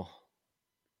me Waddle.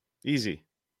 Easy,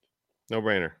 no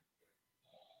brainer.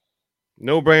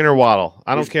 No brainer, Waddle.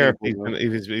 I don't care if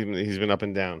he's been up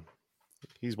and down.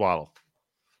 He's Waddle.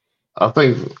 I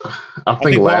think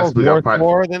last week worth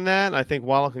more than that. I think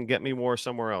Waddle can get me more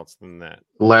somewhere else than that.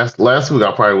 Last week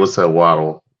I probably would say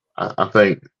Waddle. I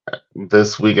think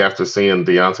this week after seeing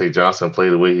Deontay Johnson play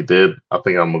the way he did, I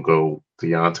think I'm gonna go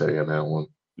Deontay in that one.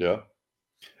 Yeah,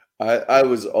 I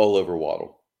was all over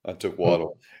Waddle. I took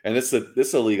Waddle, and this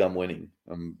a league I'm winning.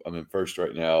 I'm in first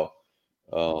right now.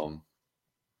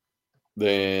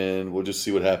 Then we'll just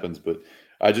see what happens. But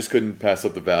I just couldn't pass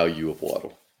up the value of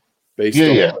Waddle.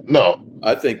 No.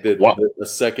 I think that a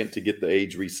second to get the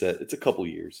age reset. It's a couple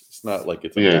years. It's not like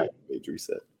it's a age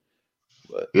reset.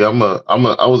 But yeah,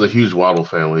 I was a huge Waddle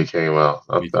fan when he came out.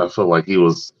 I feel like he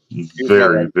was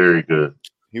very, very good.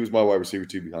 He was my wide receiver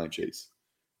 2 behind Chase.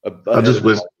 I just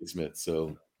wish Smith.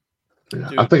 So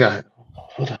yeah, I think I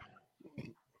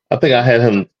had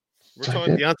him. We're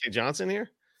talking Deontay Johnson here.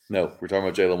 No, we're talking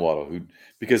about Jalen Waddle,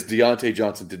 because Deontay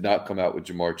Johnson did not come out with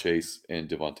Jamar Chase and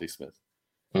Devontae Smith.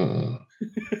 Well,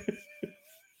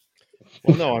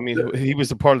 no, I mean he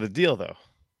was a part of the deal, though.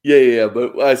 Yeah.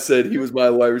 But I said he was my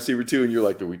wide receiver 2, and you're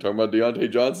like, "Are we talking about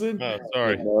Deontay Johnson?" Oh,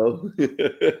 sorry.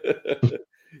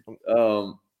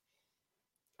 No.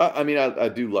 I mean, I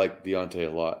do like Deontay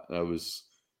a lot, and I was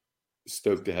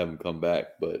stoked to have him come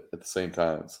back. But at the same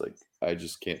time, it's like I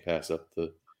just can't pass up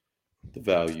the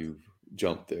value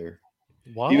jump there.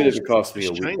 Waddle's even if it costs me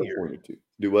a week or two.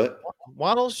 Do what?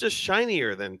 Waddle's just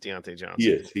shinier than Deontay Johnson. He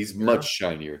is. He's much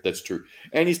shinier. That's true.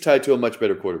 And he's tied to a much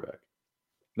better quarterback.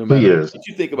 No matter what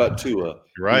you think about Tua,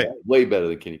 right? Way better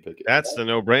than Kenny Pickett. That's the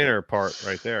no-brainer part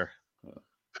right there.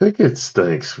 Pickett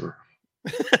stinks.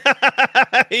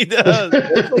 He does.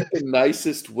 That's like the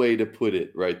nicest way to put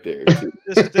it right there.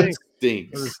 It stinks.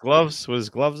 Stinks. With his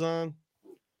gloves on?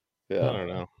 Yeah. I don't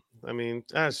know. I mean,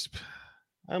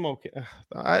 I'm okay.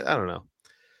 I don't know.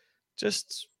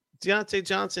 Just Deontay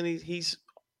Johnson, he's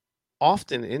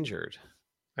often injured.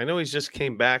 I know he's just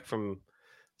came back from,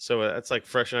 so that's like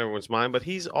fresh in everyone's mind, but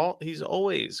he's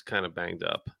always kind of banged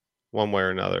up one way or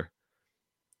another.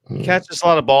 He catches a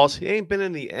lot of balls. He ain't been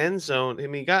in the end zone. I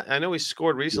mean, I know he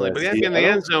scored recently, but he hasn't been in the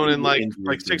end zone in like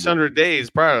 600 days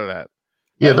prior to that.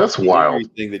 Yeah, that's wild.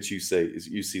 Everything that you say is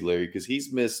you see Larry, because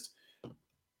he's missed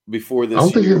before this. I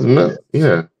don't think he's missed.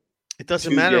 Yeah, it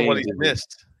doesn't matter what he's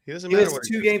missed. He doesn't matter. He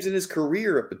missed 2 games in his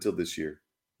career up until this year.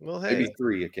 Well, hey, maybe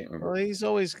 3. I can't remember. Well, he's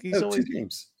always 2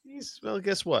 games. Well,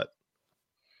 guess what?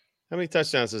 How many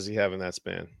touchdowns does he have in that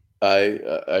span?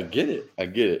 I get it.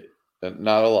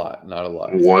 Not a lot.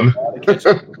 1.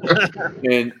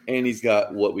 and he's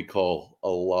got what we call a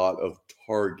lot of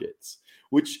targets,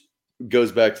 which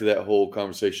goes back to that whole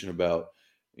conversation about,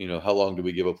 how long do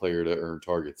we give a player to earn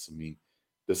targets? I mean,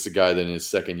 this is a guy that in his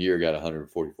second year got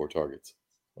 144 targets.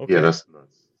 Okay. Yeah, that's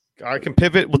nuts. I can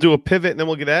pivot. We'll do a pivot and then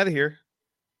we'll get out of here.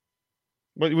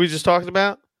 What we just talked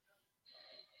about?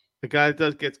 The guy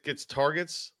that gets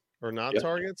targets or not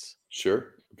targets? Sure.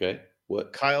 Okay.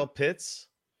 What? Kyle Pitts.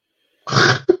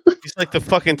 He's like the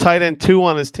fucking tight end 2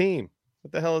 on his team.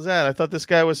 What the hell is that? I thought this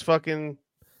guy was fucking.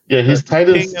 Yeah, he's tight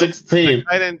end 16.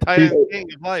 Tight end king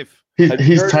of life.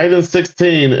 He's tight end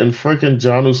 16, and freaking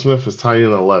Jonnu Smith is tight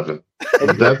end 11.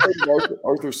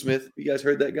 Arthur Smith. You guys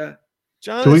heard that guy?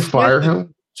 Can we fire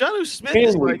him? Jonnu Smith Can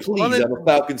is we like please? I'm a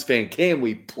Falcons fan. Can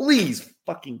we please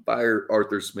fucking fire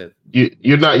Arthur Smith?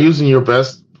 You're not using your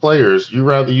best players. You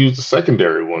rather use the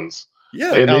secondary ones.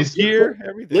 Yeah, And Algier,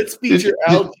 everything. let's feature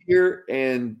Algier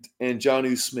and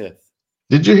Jonnu Smith.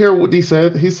 Did you hear what he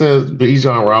said? He said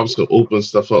Bijan Robinson could open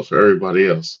stuff up for everybody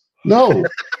else. No.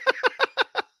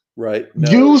 Right. No.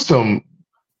 Use him.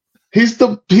 He's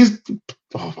oh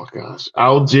my gosh.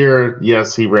 Algier,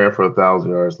 yes, he ran for 1,000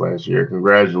 yards last year.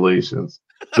 Congratulations.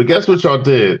 But guess what y'all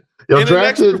did? Y'all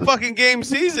drafted an extra fucking game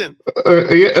season.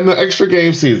 In the extra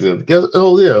game season.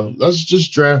 Let's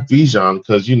just draft Bijan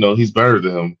because he's better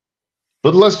than him.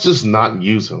 But let's just not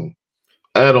use him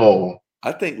at all.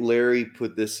 I think Larry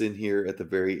put this in here at the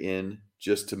very end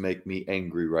just to make me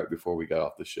angry right before we got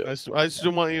off the show. I just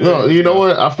don't want you. No, you know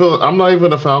what? I'm not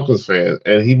even a Falcons fan,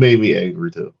 and he made me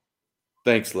angry too.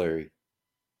 Thanks, Larry.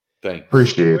 Thanks.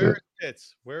 Appreciate it.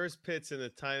 Pitts? Where is Pitts in the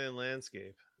tight end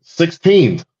landscape?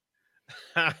 16th.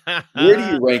 Where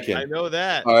do you rank him? I know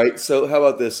that. All right. So how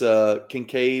about this?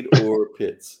 Kincaid or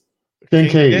Pitts?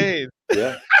 Kincaid.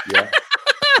 Yeah.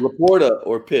 Laporta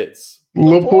or Pitts?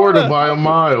 Laporta by a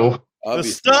mile.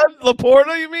 Obviously. The stud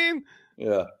Laporta, you mean?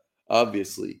 Yeah,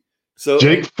 obviously. So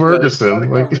Jake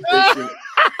Ferguson. It's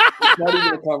not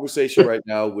even a conversation right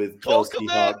now with Kelsey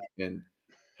Hawk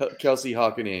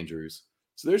and Andrews.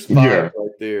 So there's 5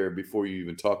 right there before you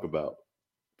even talk about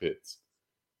Pitts.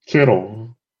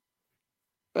 Kittle.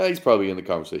 He's probably in the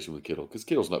conversation with Kittle because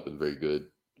Kittle's not been very good.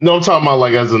 No, I'm talking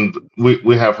about as in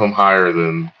we have him higher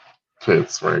than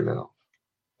Pitts right now.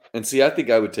 And see, I think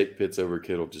I would take Pitts over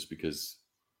Kittle just because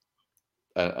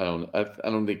I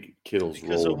don't think Kittle's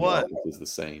because role of what? is the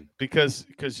same. Because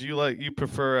you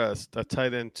prefer a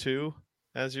tight end 2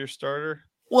 as your starter.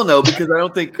 Well, no, because I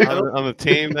don't think on the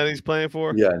team that he's playing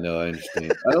for. Yeah, no, I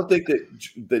understand. I don't think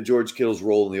that George Kittle's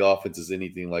role in the offense is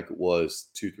anything like it was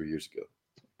 2-3 years ago.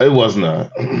 It was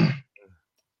not.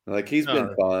 Like he's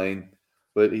been fine,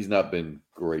 but he's not been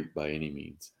great by any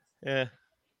means. Yeah.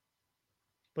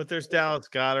 But there's Dallas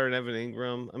Goedert and Evan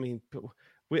Ingram. I mean,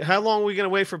 how long are we going to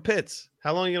wait for Pitts?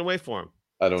 How long are you going to wait for him?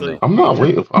 I don't know. I'm not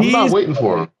waiting. I'm not waiting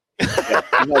for him.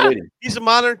 I'm not waiting. He's a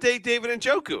modern day David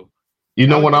Njoku. You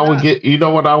know what I would get? You know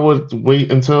what I would wait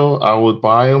until? I would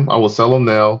buy him. I would sell him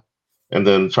now, and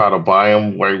then try to buy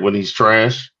him right when he's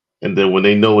trash. And then when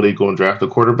they know they're going to draft a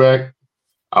quarterback,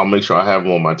 I'll make sure I have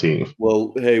him on my team.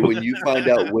 Well, hey, when you find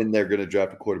out when they're going to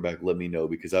draft a quarterback, let me know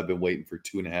because I've been waiting for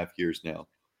 2.5 years now.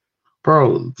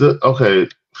 Bro, okay.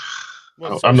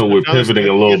 I know we're pivoting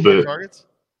a little bit.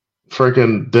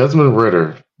 Freaking Desmond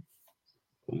Ritter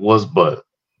was butt.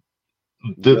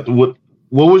 What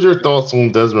was your thoughts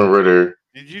on Desmond Ritter?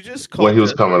 Did you just call when he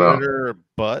was coming out?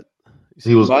 Butt?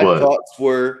 He was my butt. thoughts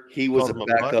were he was a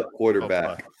backup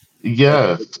quarterback.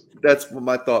 Yes. That's what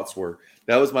my thoughts were.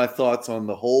 That was my thoughts on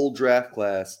the whole draft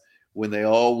class when they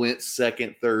all went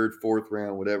second, third, fourth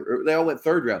round, whatever. They all went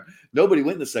third round. Nobody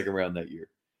went in the second round that year.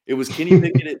 It was Kenny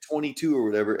Pickett at 22 or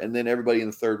whatever, and then everybody in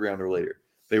the third round or later.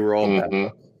 They were all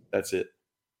backup. That's it.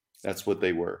 That's what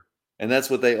they were. And that's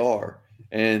what they are.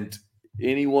 And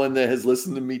anyone that has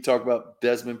listened to me talk about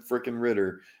Desmond freaking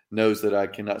Ritter knows that I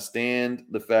cannot stand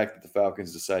the fact that the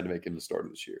Falcons decided to make him the starter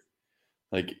this year.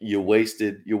 Like you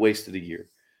wasted a year.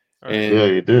 And, yeah,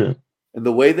 you did. And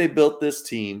the way they built this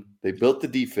team, they built the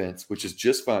defense, which is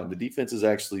just fine. The defense is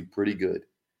actually pretty good.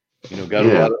 Got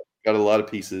a lot of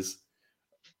pieces.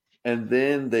 And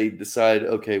then they decide,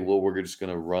 okay, well, we're just going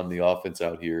to run the offense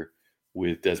out here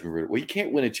with Desmond Ritter. Well, you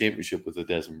can't win a championship with a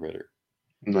Desmond Ritter.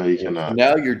 No, you cannot.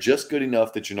 Now you're just good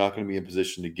enough that you're not going to be in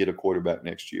position to get a quarterback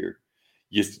next year.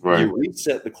 You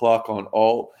reset the clock on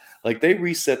all – like they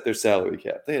reset their salary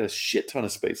cap. They had a shit ton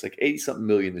of space, like 80-something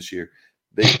million this year.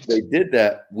 They did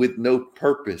that with no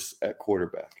purpose at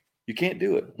quarterback. You can't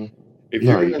do it. If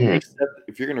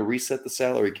you're going to reset the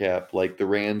salary cap like the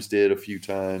Rams did a few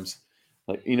times –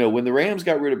 like, when the Rams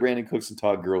got rid of Brandon Cooks and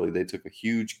Todd Gurley, they took a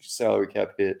huge salary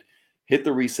cap hit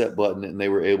the reset button, and they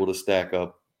were able to stack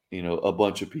up, a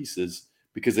bunch of pieces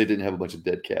because they didn't have a bunch of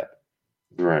dead cap.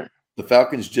 Right. The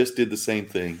Falcons just did the same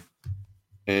thing.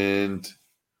 And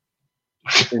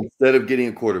instead of getting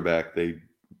a quarterback, they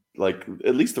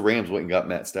at least the Rams went and got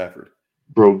Matt Stafford.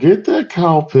 Bro, get that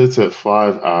Kyle Pitts at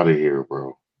 5 out of here,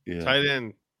 bro. Yeah. Tight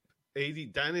end, 80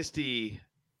 Dynasty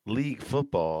League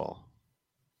Football.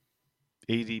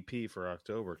 ADP for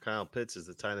October. Kyle Pitts is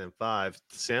the tight end 5.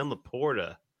 Sam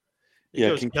Laporta.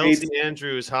 Kelsey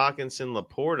Andrews, Hawkinson,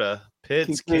 Laporta,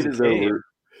 Pitts, Kincaid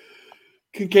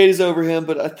is over him,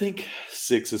 but I think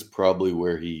 6 is probably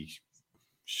where he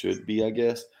should be, I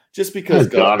guess. Just because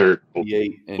Goddard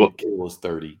 58 and Kittle is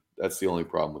 30. That's the only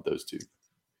problem with those two.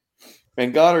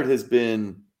 And Goddard has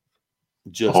been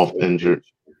just off injured.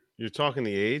 You're talking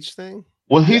the age thing?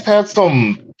 Well, he's had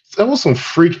some. There was some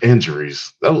freak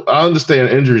injuries. I understand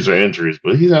injuries are injuries,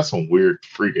 but he's had some weird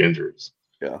freak injuries.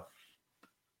 Yeah.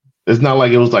 It's not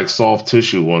like it was like soft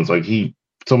tissue ones. Like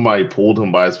somebody pulled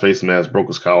him by his face mask, broke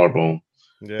his collarbone.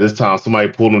 Yeah. This time,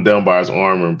 somebody pulled him down by his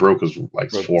arm and broke his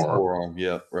forearm.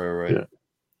 Yeah, right. Yeah.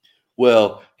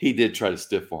 Well, he did try to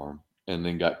stiff arm and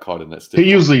then got caught in that stiff. He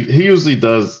usually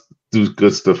does do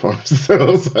good stiff arms,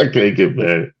 so I can't get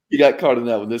mad. He got caught in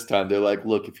that one this time. They're like,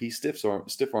 look, if he stiff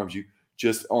arms you,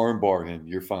 just arm bar him.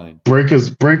 You're fine. Break his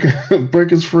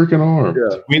freaking arm.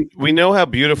 Yeah. We know how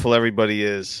beautiful everybody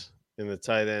is in the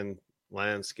tight end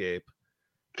landscape.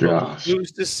 Gosh.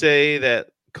 Who's to say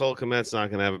that Cole Kmet's not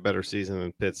going to have a better season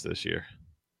than Pitts this year?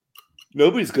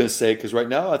 Nobody's going to say, because right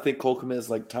now I think Cole Kmet is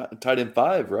like tight end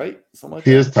 5, right? Something like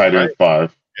he that. Is tight end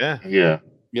 5. Yeah.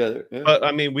 Yeah. But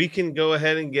I mean, we can go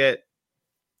ahead and get.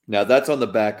 Now that's on the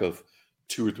back of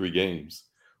 2 or 3 games.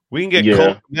 We can get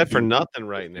Cole Kmet for nothing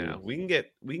right now. We can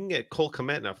get Cole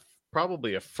Kmet in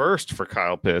probably a first for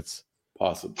Kyle Pitts.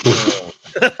 Possibly.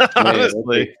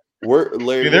 Honestly,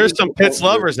 there's some Pitts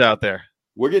lovers out there.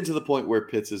 We're getting to the point where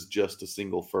Pitts is just a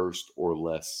single first or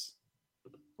less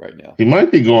right now. He might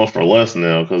be going for less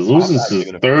now because this is his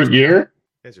 3rd year.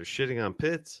 You guys are shitting on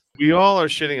Pitts. We all are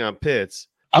shitting on Pitts.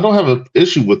 I don't have an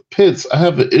issue with Pitts. I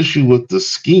have an issue with the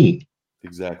scheme.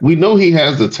 Exactly. We know he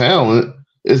has the talent.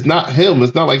 It's not him.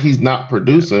 It's not like he's not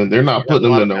producing. They're not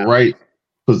putting him in the right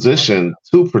position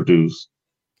to produce.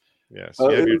 Yes.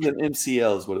 It was an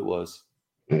MCL is what it was.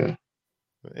 Yeah.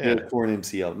 For an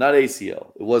MCL, not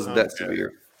ACL. It wasn't that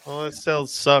severe. Well, it still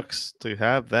sucks to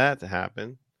have that to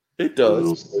happen. It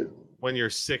does. When you're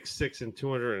 6'6" and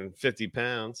 250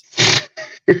 pounds.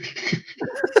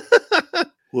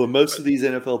 Well, most of these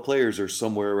NFL players are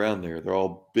somewhere around there. They're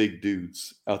all big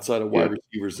dudes. Outside of wide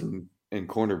receivers and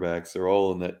cornerbacks, they're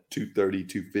all in that 230,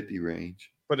 250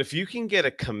 range. But if you can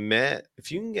get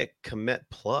Kmet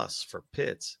plus for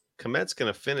Pitts, Kmet's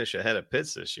going to finish ahead of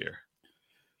Pitts this year.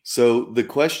 So the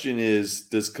question is,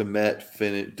 does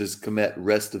Kmet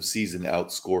rest of season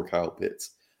outscore Kyle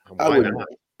Pitts?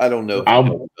 I don't know if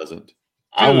he doesn't.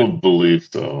 I would believe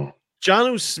so.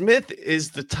 Jonnu Smith is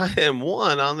the tight end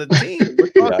 1 on the team.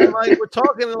 We're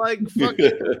talking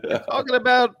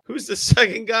about who's the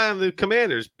second guy on the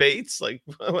Commanders? Bates, like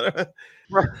whatever.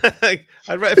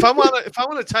 If I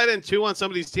want a tight end 2 on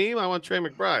somebody's team, I want Trey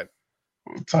McBride.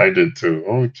 Tight end 2.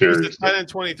 I'm curious. He's the tight end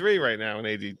 23 right now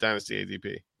in Dynasty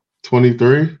ADP.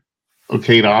 23? Oh,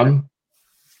 Cade Otton?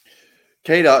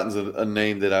 Cade Otton's a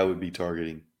name that I would be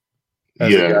targeting.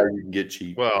 As a guy you can get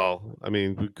cheap. Well, I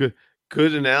mean,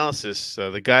 good analysis.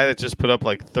 The guy that just put up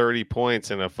like 30 points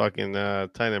in a fucking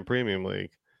tight end premium league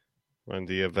on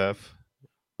DFF.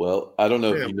 Well, I don't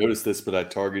know if you noticed this, but I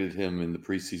targeted him in the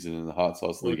preseason in the Hot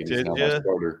Sauce League, and he's now my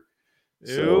starter.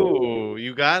 Ooh,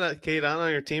 you got a Cade Otton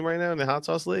on your team right now in the Hot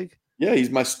Sauce League? Yeah, he's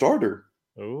my starter.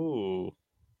 Ooh.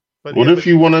 What if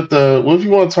you want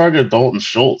to target Dalton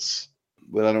Schultz?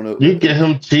 But I don't know. You get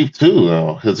him cheap too,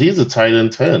 though, because he's a tight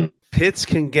end 10. Pitts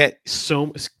can get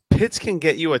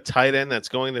you a tight end that's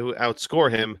going to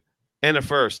outscore him and a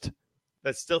first.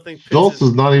 I still think Schultz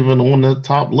is not even on the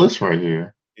top list right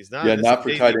here. He's not. Yeah, not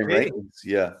for tight end ratings.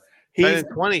 Yeah, he's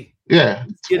 20. Yeah,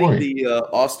 he's getting the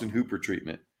Austin Hooper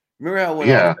treatment. Remember how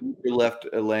when Austin Hooper left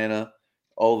Atlanta,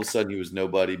 all of a sudden he was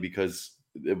nobody because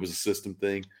it was a system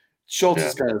thing. Schultz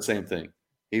is kind of the same thing.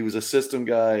 He was a system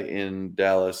guy in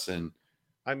Dallas, and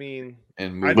I'd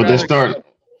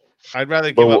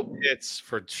rather give up Pitts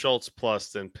for Schultz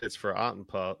plus than Pitts for Otton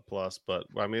plus. But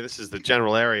I mean, this is the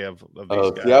general area of these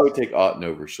guys. Yeah, I would take Otton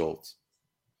over Schultz.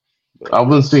 But I've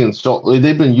been seeing Schultz.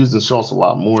 They've been using Schultz a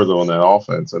lot more though in that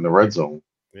offense in the red zone.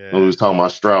 Yeah, we was talking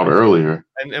about Stroud earlier.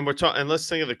 And we're talking. And let's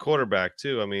think of the quarterback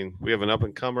too. I mean, we have an up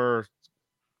and comer.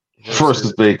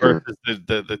 Versus Baker. Versus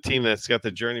the team that's got the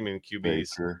journeyman QBs.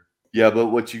 Baker. Yeah, but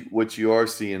what you are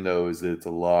seeing though is that it's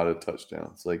a lot of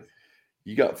touchdowns. Like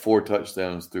you got 4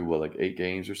 touchdowns through like 8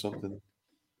 games or something.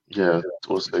 Yeah,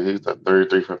 he's at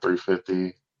 33 for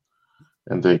 350,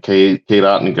 and then Cade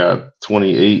Otton got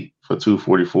 28 for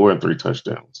 244 and 3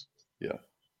 touchdowns. Yeah.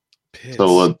 Pitts.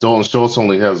 So Dalton Schultz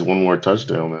only has 1 more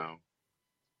touchdown now.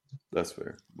 That's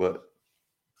fair, but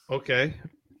okay.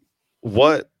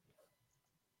 What?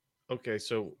 Okay,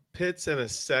 so Pitts in a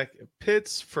second.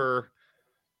 Pitts for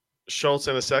Schultz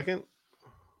in a second.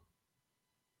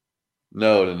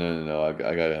 No. I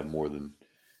gotta have more than.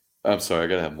 I'm sorry, I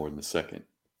gotta have more than the second.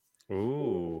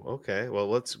 Ooh, okay. Well,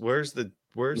 where's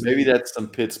maybe that's some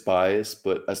Pitts bias,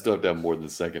 but I still have to have more than the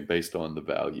second based on the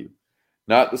value,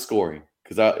 not the scoring,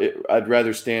 because I'd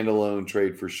rather standalone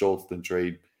trade for Schultz than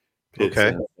trade Pitts Okay.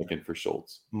 in a second for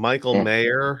Schultz. Michael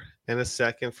Mayer in a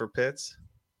second for Pitts.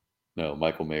 No,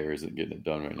 Michael Mayer isn't getting it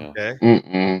done right now. Okay.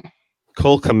 Mm-mm.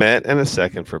 Cole Kmet in a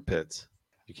second for Pitts.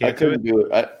 You I can't do it. couldn't do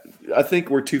it. I think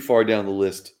we're too far down the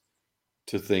list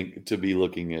to be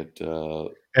looking at.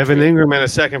 Evan Ingram in a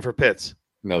second for Pitts.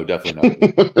 No, definitely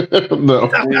not. No.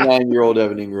 29-year-old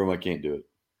Evan Ingram, I can't do it.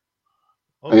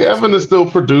 Hey, Evan is still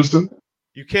producing.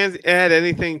 You can't add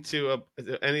anything to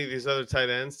any of these other tight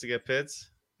ends to get Pitts.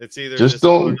 It's either Just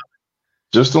don't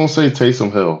say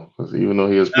Taysom Hill, even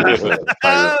though he is producing.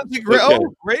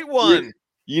 great one.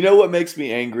 You know what makes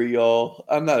me angry, y'all?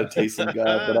 I'm not a Taysom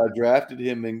guy, but I drafted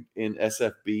him in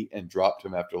SFB and dropped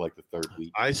him after like the third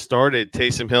week. I started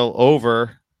Taysom Hill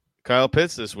over Kyle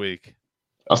Pitts this week.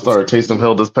 I started Taysom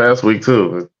Hill this past week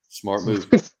too. Smart move.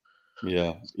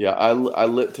 Yeah. I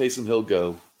let Taysom Hill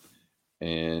go,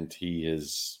 and he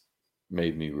has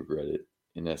made me regret it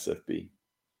in SFB.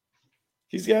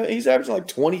 He's averaging like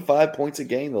 25 points a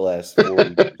game the last 4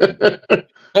 weeks.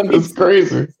 I mean, It's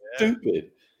crazy.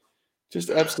 Stupid. Just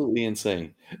absolutely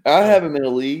insane. I have him in a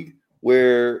league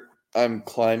where I'm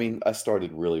climbing. I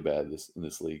started really bad in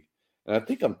this league, and I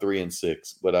think I'm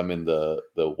 3-6, but I'm in the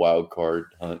wild card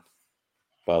hunt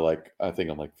by I think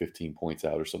I'm like 15 points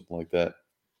out or something like that.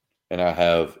 And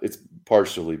it's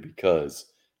partially because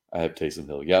I have Taysom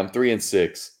Hill. Yeah, I'm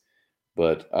 3-6,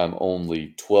 but I'm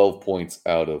only 12 points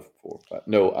out of 4 or 5.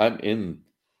 No, I'm in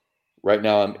the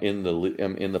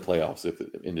playoffs if it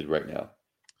ended right now,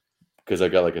 because I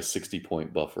got like a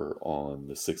 60-point buffer on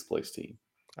the 6th place team.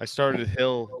 I started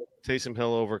Taysom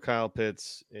Hill over Kyle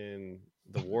Pitts in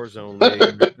the Warzone League.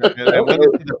 And I went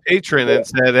into the patron and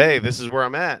said, "Hey, this is where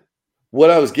I'm at." What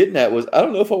I was getting at was, I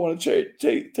don't know if I want to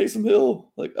Taysom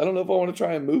Hill. I don't know if I want to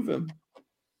try and move him.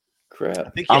 Crap. I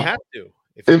think you have to.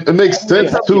 It makes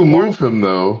sense to move him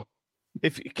though.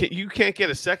 If you can't get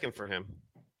a second for him,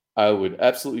 I would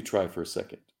absolutely try for a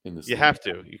second in this. You have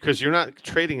to, because you're not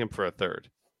trading him for a third.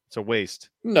 It's a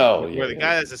waste. No, where the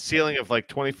guy has a ceiling of like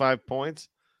 25 points.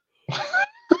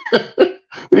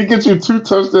 He gets you 2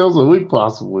 touchdowns a week,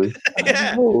 possibly.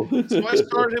 Yeah. So I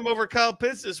started him over Kyle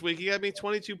Pitts this week. He got me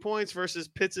 22 points versus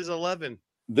Pitts' 11.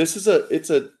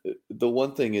 The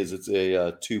one thing is it's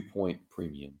a 2-point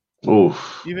premium.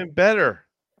 Oof. Even better.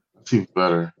 It's even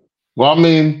better. Well, I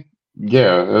mean,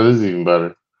 yeah, it is even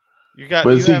better. But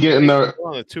is he getting the?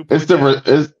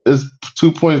 It's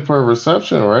 2 points per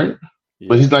reception, right? Yeah.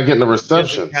 But he's not getting the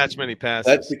reception. Catch many passes.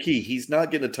 That's the key. He's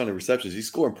not getting a ton of receptions. He's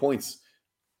scoring points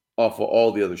off of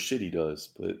all the other shit he does,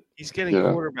 but he's getting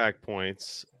quarterback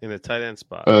points in a tight end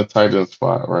spot. Tight end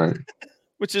spot, right?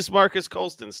 Which is Marcus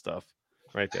Colston stuff,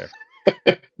 right there.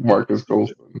 Marcus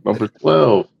Colston, number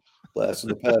 12. Last in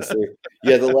the past there.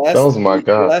 Yeah, the last. That was my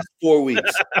God. The last 4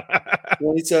 weeks.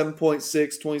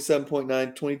 27.6,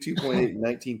 27.9, 22.8,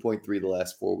 19.3 the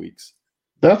last 4 weeks.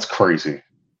 That's crazy.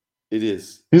 It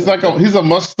is. He's he's a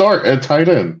must start at tight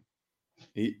end.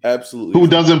 He absolutely. Who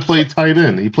doesn't play tight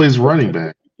end? He plays running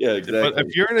back. Yeah, exactly. But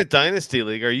if you're in a dynasty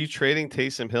league, are you trading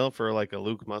Taysom Hill for like a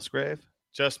Luke Musgrave?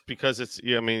 Just because this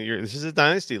is a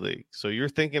dynasty league, so you're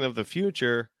thinking of the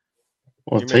future.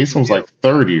 Well, Taysom's like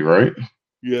 30, right?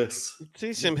 Yes.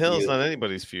 Taysom Hill's not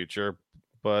anybody's future,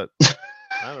 but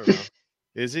I don't know.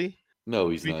 Is he? No,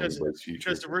 he's not anybody's future.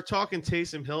 Because if we're talking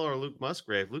Taysom Hill or Luke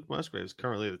Musgrave, Luke Musgrave is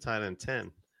currently the tight end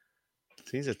 10.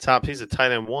 He's a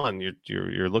tight end 1.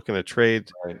 You're looking to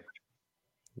trade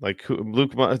like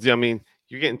Luke. I mean,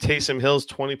 you're getting Taysom Hill's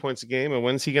 20 points a game, and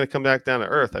when's he going to come back down to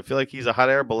earth? I feel like he's a hot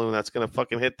air balloon that's going to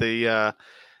fucking hit the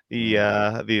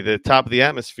top of the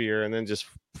atmosphere and then just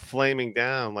flaming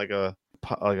down like a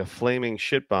flaming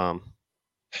shit bomb.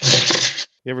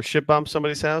 You ever shit bomb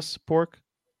somebody's house, Pork?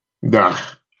 Nah.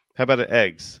 How about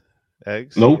eggs?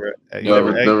 Eggs? Nope.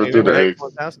 Never did eggs.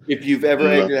 If you've ever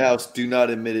egged your house, do not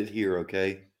admit it here,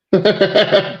 okay?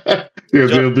 Yeah,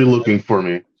 they'll be looking for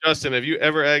me. Justin, have you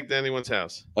ever egged anyone's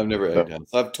house? I've never egged a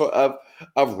house.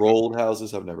 I've rolled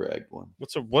houses. I've never egged one.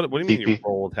 What do you mean you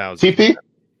rolled houses? TP?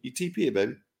 You TP it,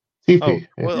 baby. TP.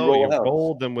 You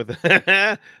rolled them with.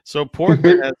 So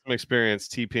Portman has some experience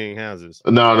TPing houses.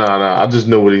 No. I just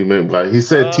know what he meant by it. He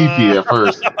said TP at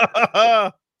first.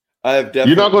 I have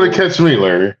definitely. You're not going to catch me,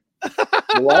 Larry.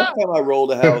 The last time I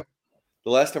rolled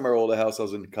a house, I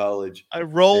was in college. I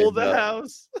rolled a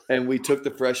house, and we took the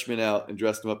freshmen out and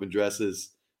dressed them up in dresses.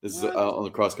 This is on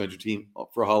the cross country team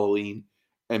for Halloween,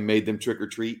 and made them trick or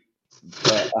treat.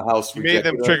 A house. You made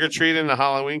them trick or treat in a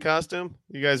Halloween costume.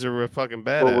 You guys are fucking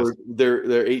badass. Well,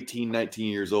 they're 18, 19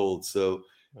 years old. So,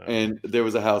 and there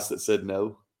was a house that said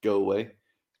no, go away.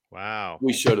 Wow.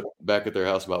 We showed up back at their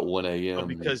house about 1 a.m. Oh,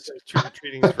 because trick or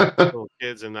treating is for little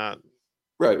kids and not.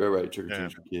 Right. Trick or Yeah. treating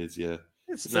for kids. Yeah.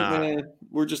 It's like, not. man,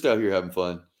 we're just out here having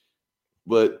fun.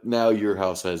 But now your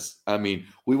house has. I mean,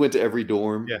 we went to every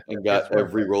dorm and got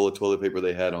every roll of toilet paper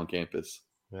they had on campus.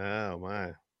 Oh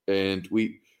my! And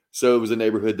so it was a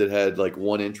neighborhood that had like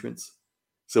one entrance.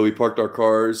 So we parked our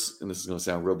cars, and this is going to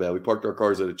sound real bad. We parked our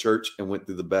cars at a church and went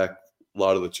through the back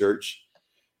lot of the church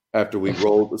after we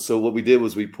rolled. So what we did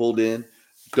was we pulled in,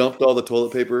 dumped all the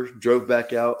toilet paper, drove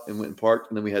back out, and went and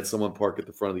parked. And then we had someone park at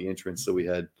the front of the entrance. So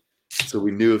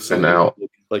we knew if someone,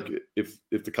 like if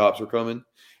the cops were coming,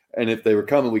 and if they were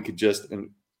coming, we could and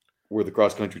we're the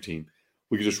cross country team.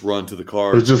 We could just run to the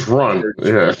car. Just run.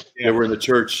 Yeah. We're in the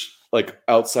church, like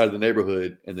outside of the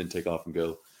neighborhood, and then take off and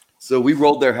go. So we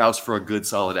rolled their house for a good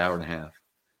solid hour and a half.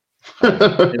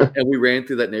 And we ran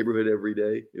through that neighborhood every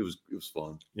day. It was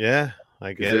fun. Yeah,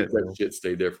 I get it. That shit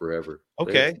stayed there forever.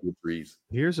 Okay.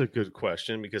 Here's a good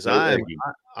question because I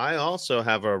also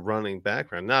have a running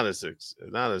background, not as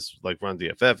like Run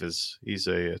DFF is. He's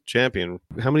a champion.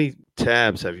 How many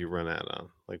tabs have you run out on,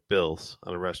 like bills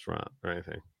on a restaurant or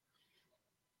anything?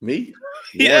 Me?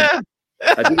 Yeah.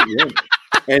 I didn't win.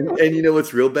 And you know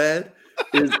what's real bad?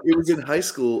 It was in high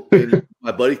school, and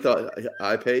my buddy thought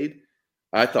I paid.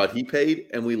 I thought he paid,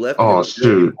 and we left. Oh,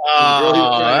 shoot.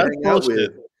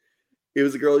 It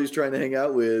was a girl he was trying to hang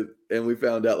out with, and we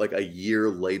found out like a year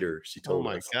later. She told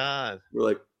us. Oh, my God. We're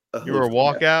like, you were a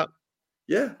walkout?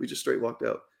 Yeah, we just straight walked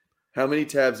out. How many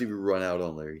tabs have you run out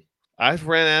on, Larry? I've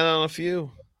ran out on a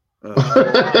few. I'm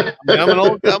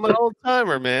an old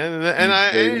timer, man, and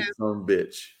I some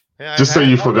bitch. Yeah, just so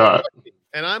you forgot.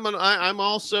 And I'm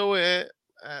also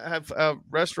have a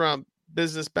restaurant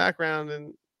business background,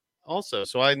 and also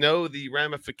so I know the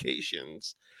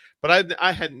ramifications. But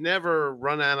I had never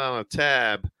run out on a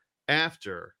tab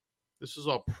after. This was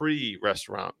all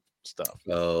pre-restaurant stuff.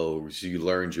 Oh, so you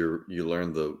learned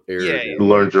the area. Yeah, you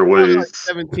learned your ways. Like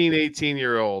 17,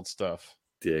 18-year-old stuff.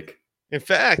 Dick. In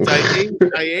fact, I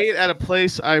ate at a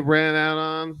place I ran out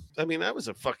on. I mean, that was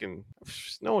a fucking.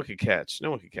 No one could catch me,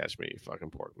 you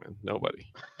fucking Porkman. Nobody.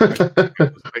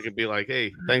 I could be like,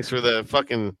 hey, thanks for the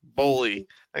fucking bully.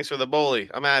 Thanks for the bully.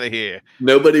 I'm out of here.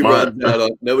 Nobody runs out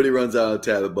on a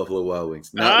tab at Buffalo Wild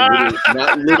Wings. Not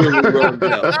literally runs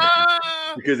out.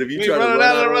 Because if you try to run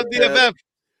out on DFF,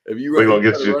 if you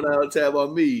run out of tab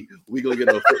on me, we gonna get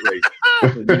on a foot race.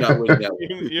 You're not winning that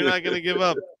one. You're not gonna give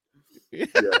up. Yeah,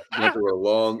 you went through a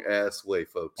long ass way,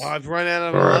 folks. Oh, I've run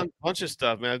out of a bunch of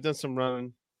stuff, man. I've done some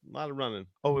running, a lot of running.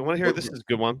 Oh, we want to hear this is a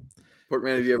good one.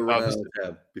 Porkman, have you ever run out of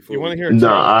tab before? You want to hear?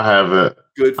 No, I haven't.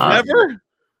 Good. Never.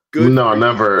 Good. No,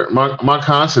 never. My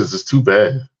conscience is too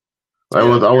bad. I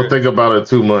would think about it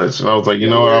too much, and I was like, you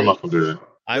know what, I'm not gonna do it.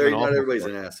 Not everybody's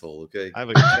an asshole, okay? I have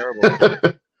a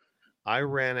terrible. I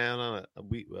ran out on a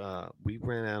we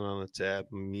ran out on a tab.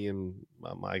 Me and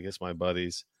I guess my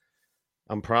buddies.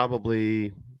 I'm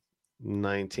probably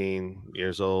 19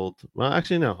 years old. Well,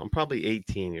 actually, no, I'm probably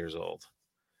 18 years old,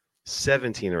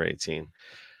 17 or 18.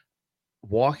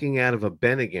 Walking out of a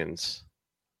Bennigan's.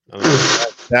 I don't know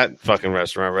if that fucking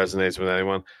restaurant resonates with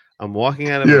anyone. I'm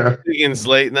walking out of a Bennigan's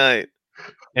late night,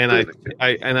 and I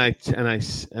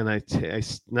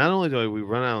not only do we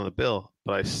run out on the bill,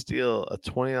 but I steal a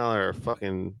 $20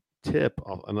 fucking tip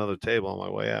off another table on my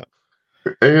way out.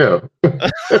 Yeah.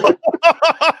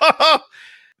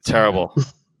 Terrible.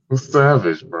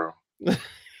 Savage, bro.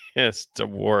 It's the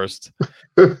worst.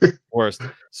 Worst.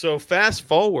 So fast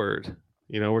forward,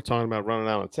 we're talking about running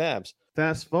out of tabs.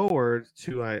 Fast forward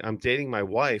to I'm dating my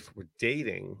wife. We're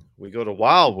dating. We go to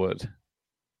Wildwood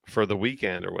for the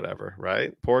weekend or whatever,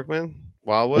 right? Porkman?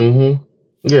 Wildwood? Mm-hmm.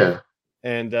 Yeah.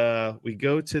 And we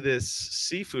go to this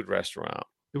seafood restaurant.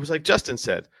 It was like Justin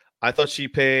said. I thought she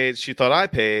paid. She thought I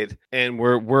paid. And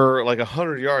we're like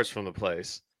 100 yards from the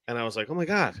place. And I was like, "Oh my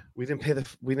God, we didn't pay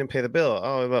the bill."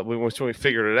 Oh, but we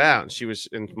figured it out.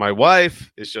 And my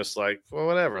wife is just like, "Well,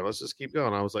 whatever. Let's just keep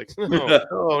going." I was like, "No.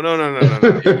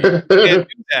 You can't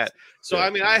do that." So I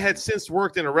mean, I had since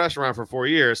worked in a restaurant for 4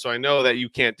 years, so I know that you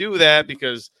can't do that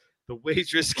because the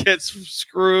waitress gets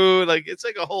screwed. Like it's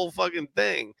like a whole fucking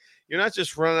thing. You're not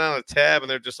just running out of tab and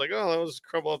they're just like, "Oh, let's just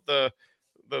crumble up the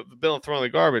bill and throw in the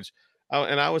garbage."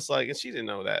 And I was like, and she didn't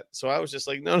know that. So I was just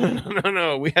like,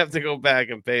 no. We have to go back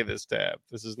and pay this tab.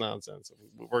 This is nonsense.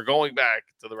 We're going back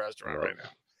to the restaurant right now.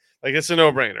 Like it's a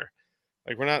no-brainer.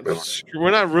 Like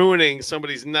we're not ruining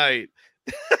somebody's night.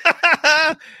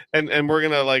 and we're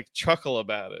going to like chuckle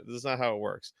about it. This is not how it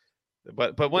works.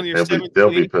 But when you're 17,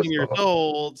 18 years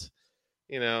old,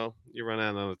 you run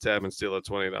out on a tab and steal a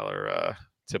 $20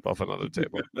 tip off another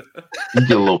table. You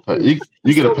get a little you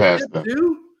get a pass.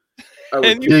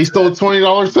 Yeah, he stole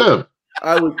 $20 tip.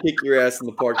 I would kick your ass in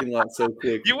the parking lot so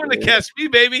quick. You wouldn't catch me,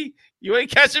 baby. You ain't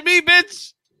catching me,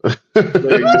 bitch. Larry, you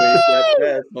ain't that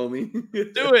fast, homie.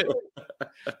 Do it.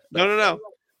 No.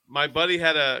 My buddy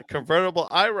had a convertible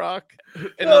IROC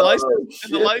and the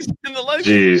license.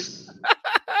 Jeez.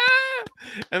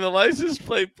 And the license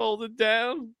plate folded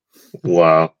down.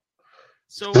 Wow.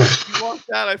 So when he walked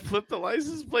out, I flipped the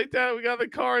license plate down. We got in the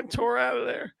car and tore out of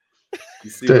there.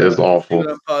 That is awful.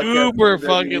 Super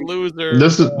fucking loser.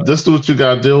 This is what you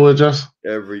got to deal with, Jess?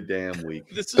 Every damn week.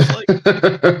 This is like,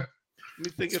 let me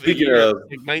think of the Speaking year, of-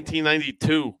 like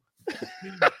 1992.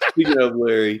 Speaking of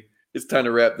Larry, it's time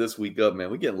to wrap this week up, man.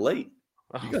 We're getting late.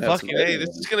 Oh, You gotta have fucking some hey, editing.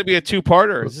 this is gonna be a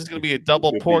two-parter. This is gonna be a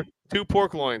double Could pork, 2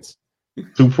 pork loins.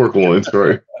 2 pork loins,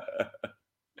 right?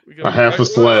 A half a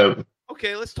slab.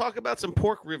 Okay, let's talk about some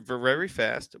pork very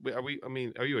fast.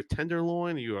 Are you a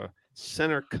tenderloin? Are you a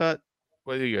center cut?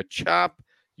 Whether you a chop?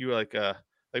 You like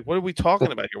what are we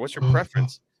talking about here? What's your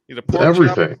preference? Either pork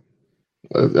Everything.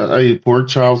 I eat pork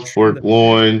chops, pork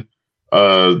loin,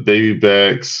 baby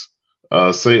backs,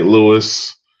 St.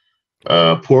 Louis,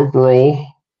 pork roll.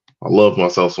 I love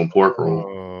myself some pork roll.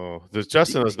 Oh, does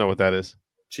Justin doesn't know what that is?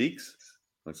 Cheeks?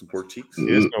 Like some pork cheeks? He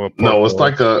doesn't know what pork No, it's roll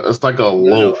is. like a No,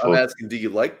 loaf. I'm of, asking, do you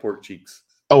like pork cheeks?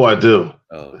 oh, I do.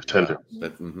 Oh, Tender. wow.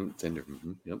 Tender.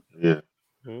 Yep. Yeah.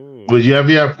 Ooh. But you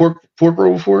had pork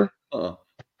roll before? Uh-uh.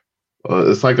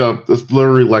 It's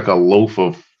literally like a loaf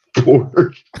of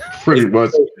pork, pretty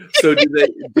much. So is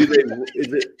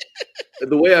it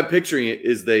the way I'm picturing it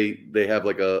is they have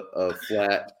like a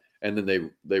flat and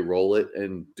then they roll it,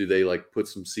 and do they like put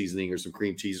some seasoning or some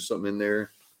cream cheese or something in there?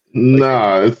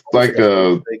 Nah, it's like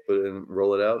Put it in,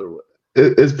 roll it out, or what?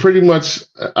 it's pretty much.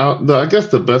 I guess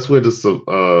the best way to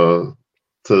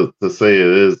say it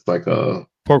is like a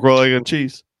Pork roll, egg, and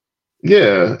cheese.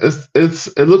 yeah.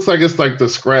 It looks like it's like the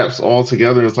scraps all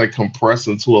together. It's like compressed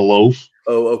into a loaf,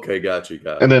 Oh, okay, got you.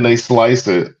 and then they slice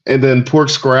it, and then pork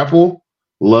scrapple.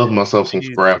 Love myself some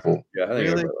Jeez. scrapple. Yeah, I think Really?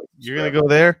 everybody likes You're gonna scrapple.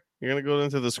 go there? You're gonna go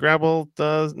into the Scrabble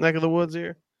neck of the woods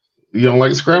here? You don't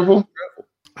like scrapple?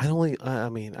 I don't. I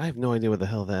mean, I have no idea what the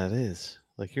hell that is.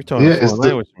 Like you're talking Yeah, it's foreign the-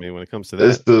 language to me when it comes to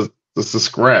that. It's the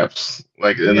scraps,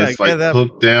 like, and Yeah, it's I get like that.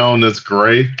 cooked down. It's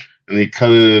gray, and you cut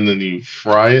it in and you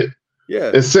fry it.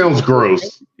 Yeah, It sounds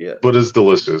gross, Yeah, but it's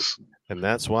delicious. And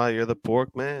that's why you're the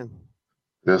pork man.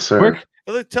 Yes, sir. Pork?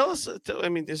 Well, tell us. I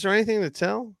mean, is there anything to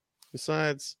tell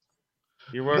besides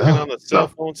you're working No, on the cell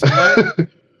phone tonight?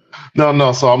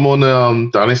 No. So I'm on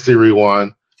Dynasty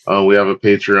Rewind. We have a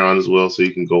Patreon as well, so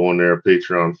you can go on there,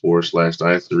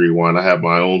 Patreon.com/Dynasty Rewind. I have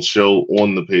my own show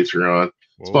on the Patreon.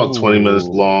 It's about 20 minutes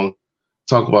Ooh. long.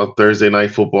 Talk about Thursday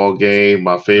night football game,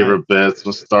 my favorite bets,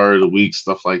 the start of the week,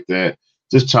 stuff like that.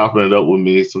 Just chopping it up with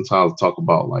me. Sometimes I talk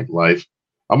about like life.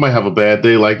 I might have a bad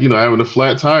day, like having a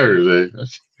flat tire today.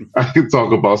 I can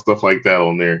talk about stuff like that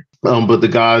on there. But the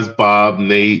guys, Bob,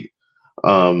 Nate,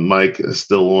 Mike is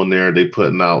still on there. They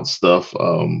putting out stuff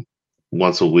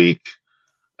once a week.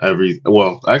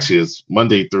 Actually, it's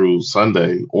Monday through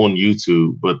Sunday on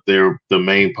YouTube, but the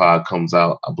main pod comes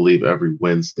out, I believe, every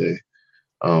Wednesday.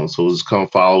 So just come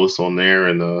follow us on there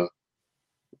and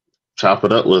chop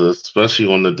it up with us,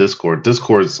 especially on the Discord.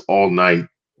 Discord's all night.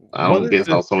 I don't get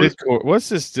how some of this Discord? What's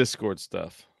this Discord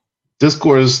stuff?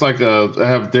 Discord is like I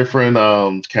have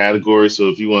different categories. So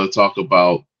if you want to talk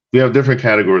about, we have different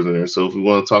categories in there. So if we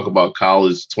want to talk about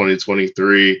college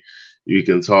 2023, you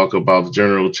can talk about the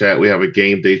general chat. We have a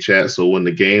game day chat. So when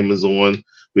the game is on,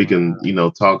 we can,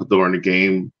 talk during the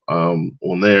game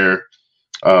on there.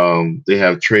 They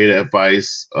have trade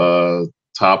advice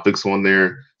topics on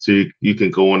there. So you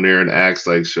can go in there and ask,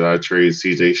 like, should I trade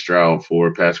CJ Stroud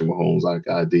for Patrick Mahomes? Like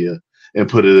idea, and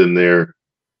put it in there.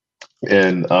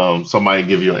 And somebody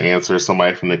give you an answer.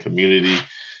 Somebody from the community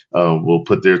will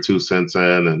put their 2 cents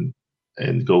in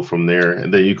and go from there.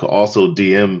 And then you can also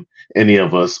DM any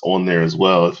of us on there as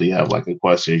well. If you have like a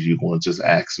question, if you want to just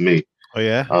ask me. Oh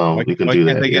yeah. We can why do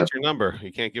can't that. they Yeah. get your number?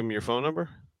 You can't give them your phone number?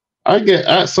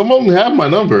 Some of them have my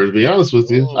number, to be honest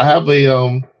with you. I have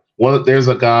a there's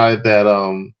a guy that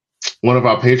one of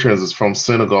our patrons is from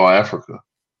Senegal, Africa,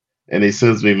 and he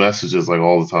sends me messages like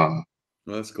all the time.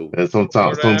 Oh, that's cool. And Where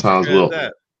sometimes Africa is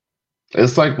that?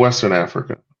 it's like Western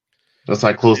Africa. It's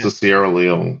like close to Sierra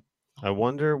Leone. I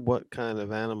wonder what kind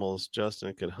of animals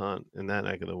Justin could hunt in that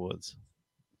neck of the woods.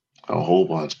 A whole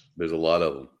bunch. There's a lot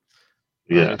of them.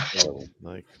 Yeah.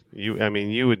 Like you would I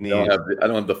need. don't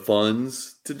have the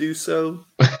funds to do so.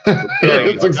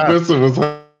 It's expensive. It's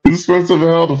expensive as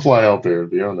hell to fly out there, to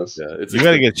be honest. Yeah, it's You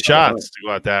got to get expensive. shots to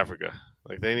go out to Africa.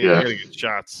 Like they need. Yeah. You got to get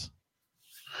shots.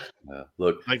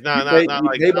 Look, Like you not pay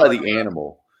like by the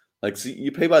animal. Like, see,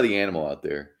 you pay by the animal out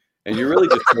there, and you're really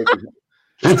just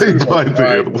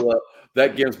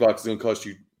that Gibbs box is going to cost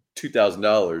you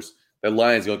 $2,000. That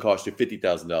lion's going to cost you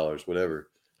 $50,000, whatever.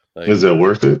 Like, is that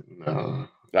worth it? No.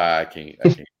 I can't.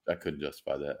 I couldn't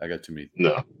justify that. I got too many.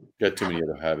 No. Got too many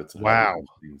other habits. Wow.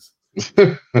 Things.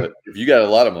 But if you got a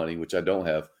lot of money, which I don't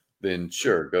have, then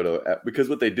sure, go to, because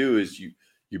what they do is you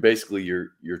basically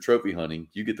you're trophy hunting.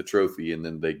 You get the trophy, and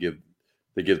then they give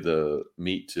the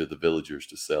meat to the villagers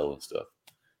to sell and stuff.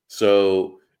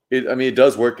 So it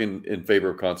does work in favor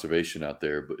of conservation out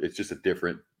there, but it's just a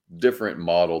different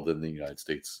model than the United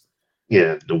States.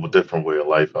 Yeah, a different way of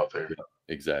life out there. Yeah,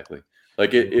 exactly.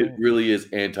 Like it really is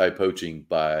anti-poaching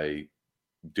by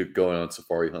going on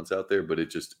safari hunts out there, but it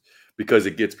just because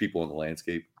it gets people in the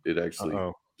landscape, it actually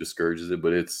discourages it.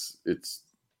 But it's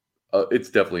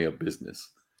definitely a business.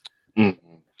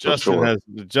 Mm-hmm. Justin has.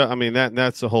 I mean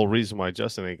that's the whole reason why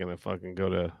Justin ain't gonna fucking go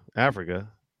to Africa,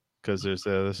 because there's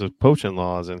poaching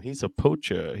laws, and he's a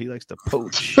poacher. He likes to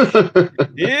poach.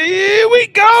 Here we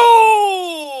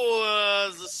go.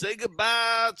 Say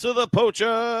goodbye to the poacher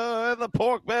and the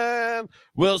pork man.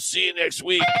 We'll see you next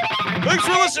week. Thanks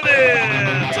for listening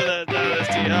to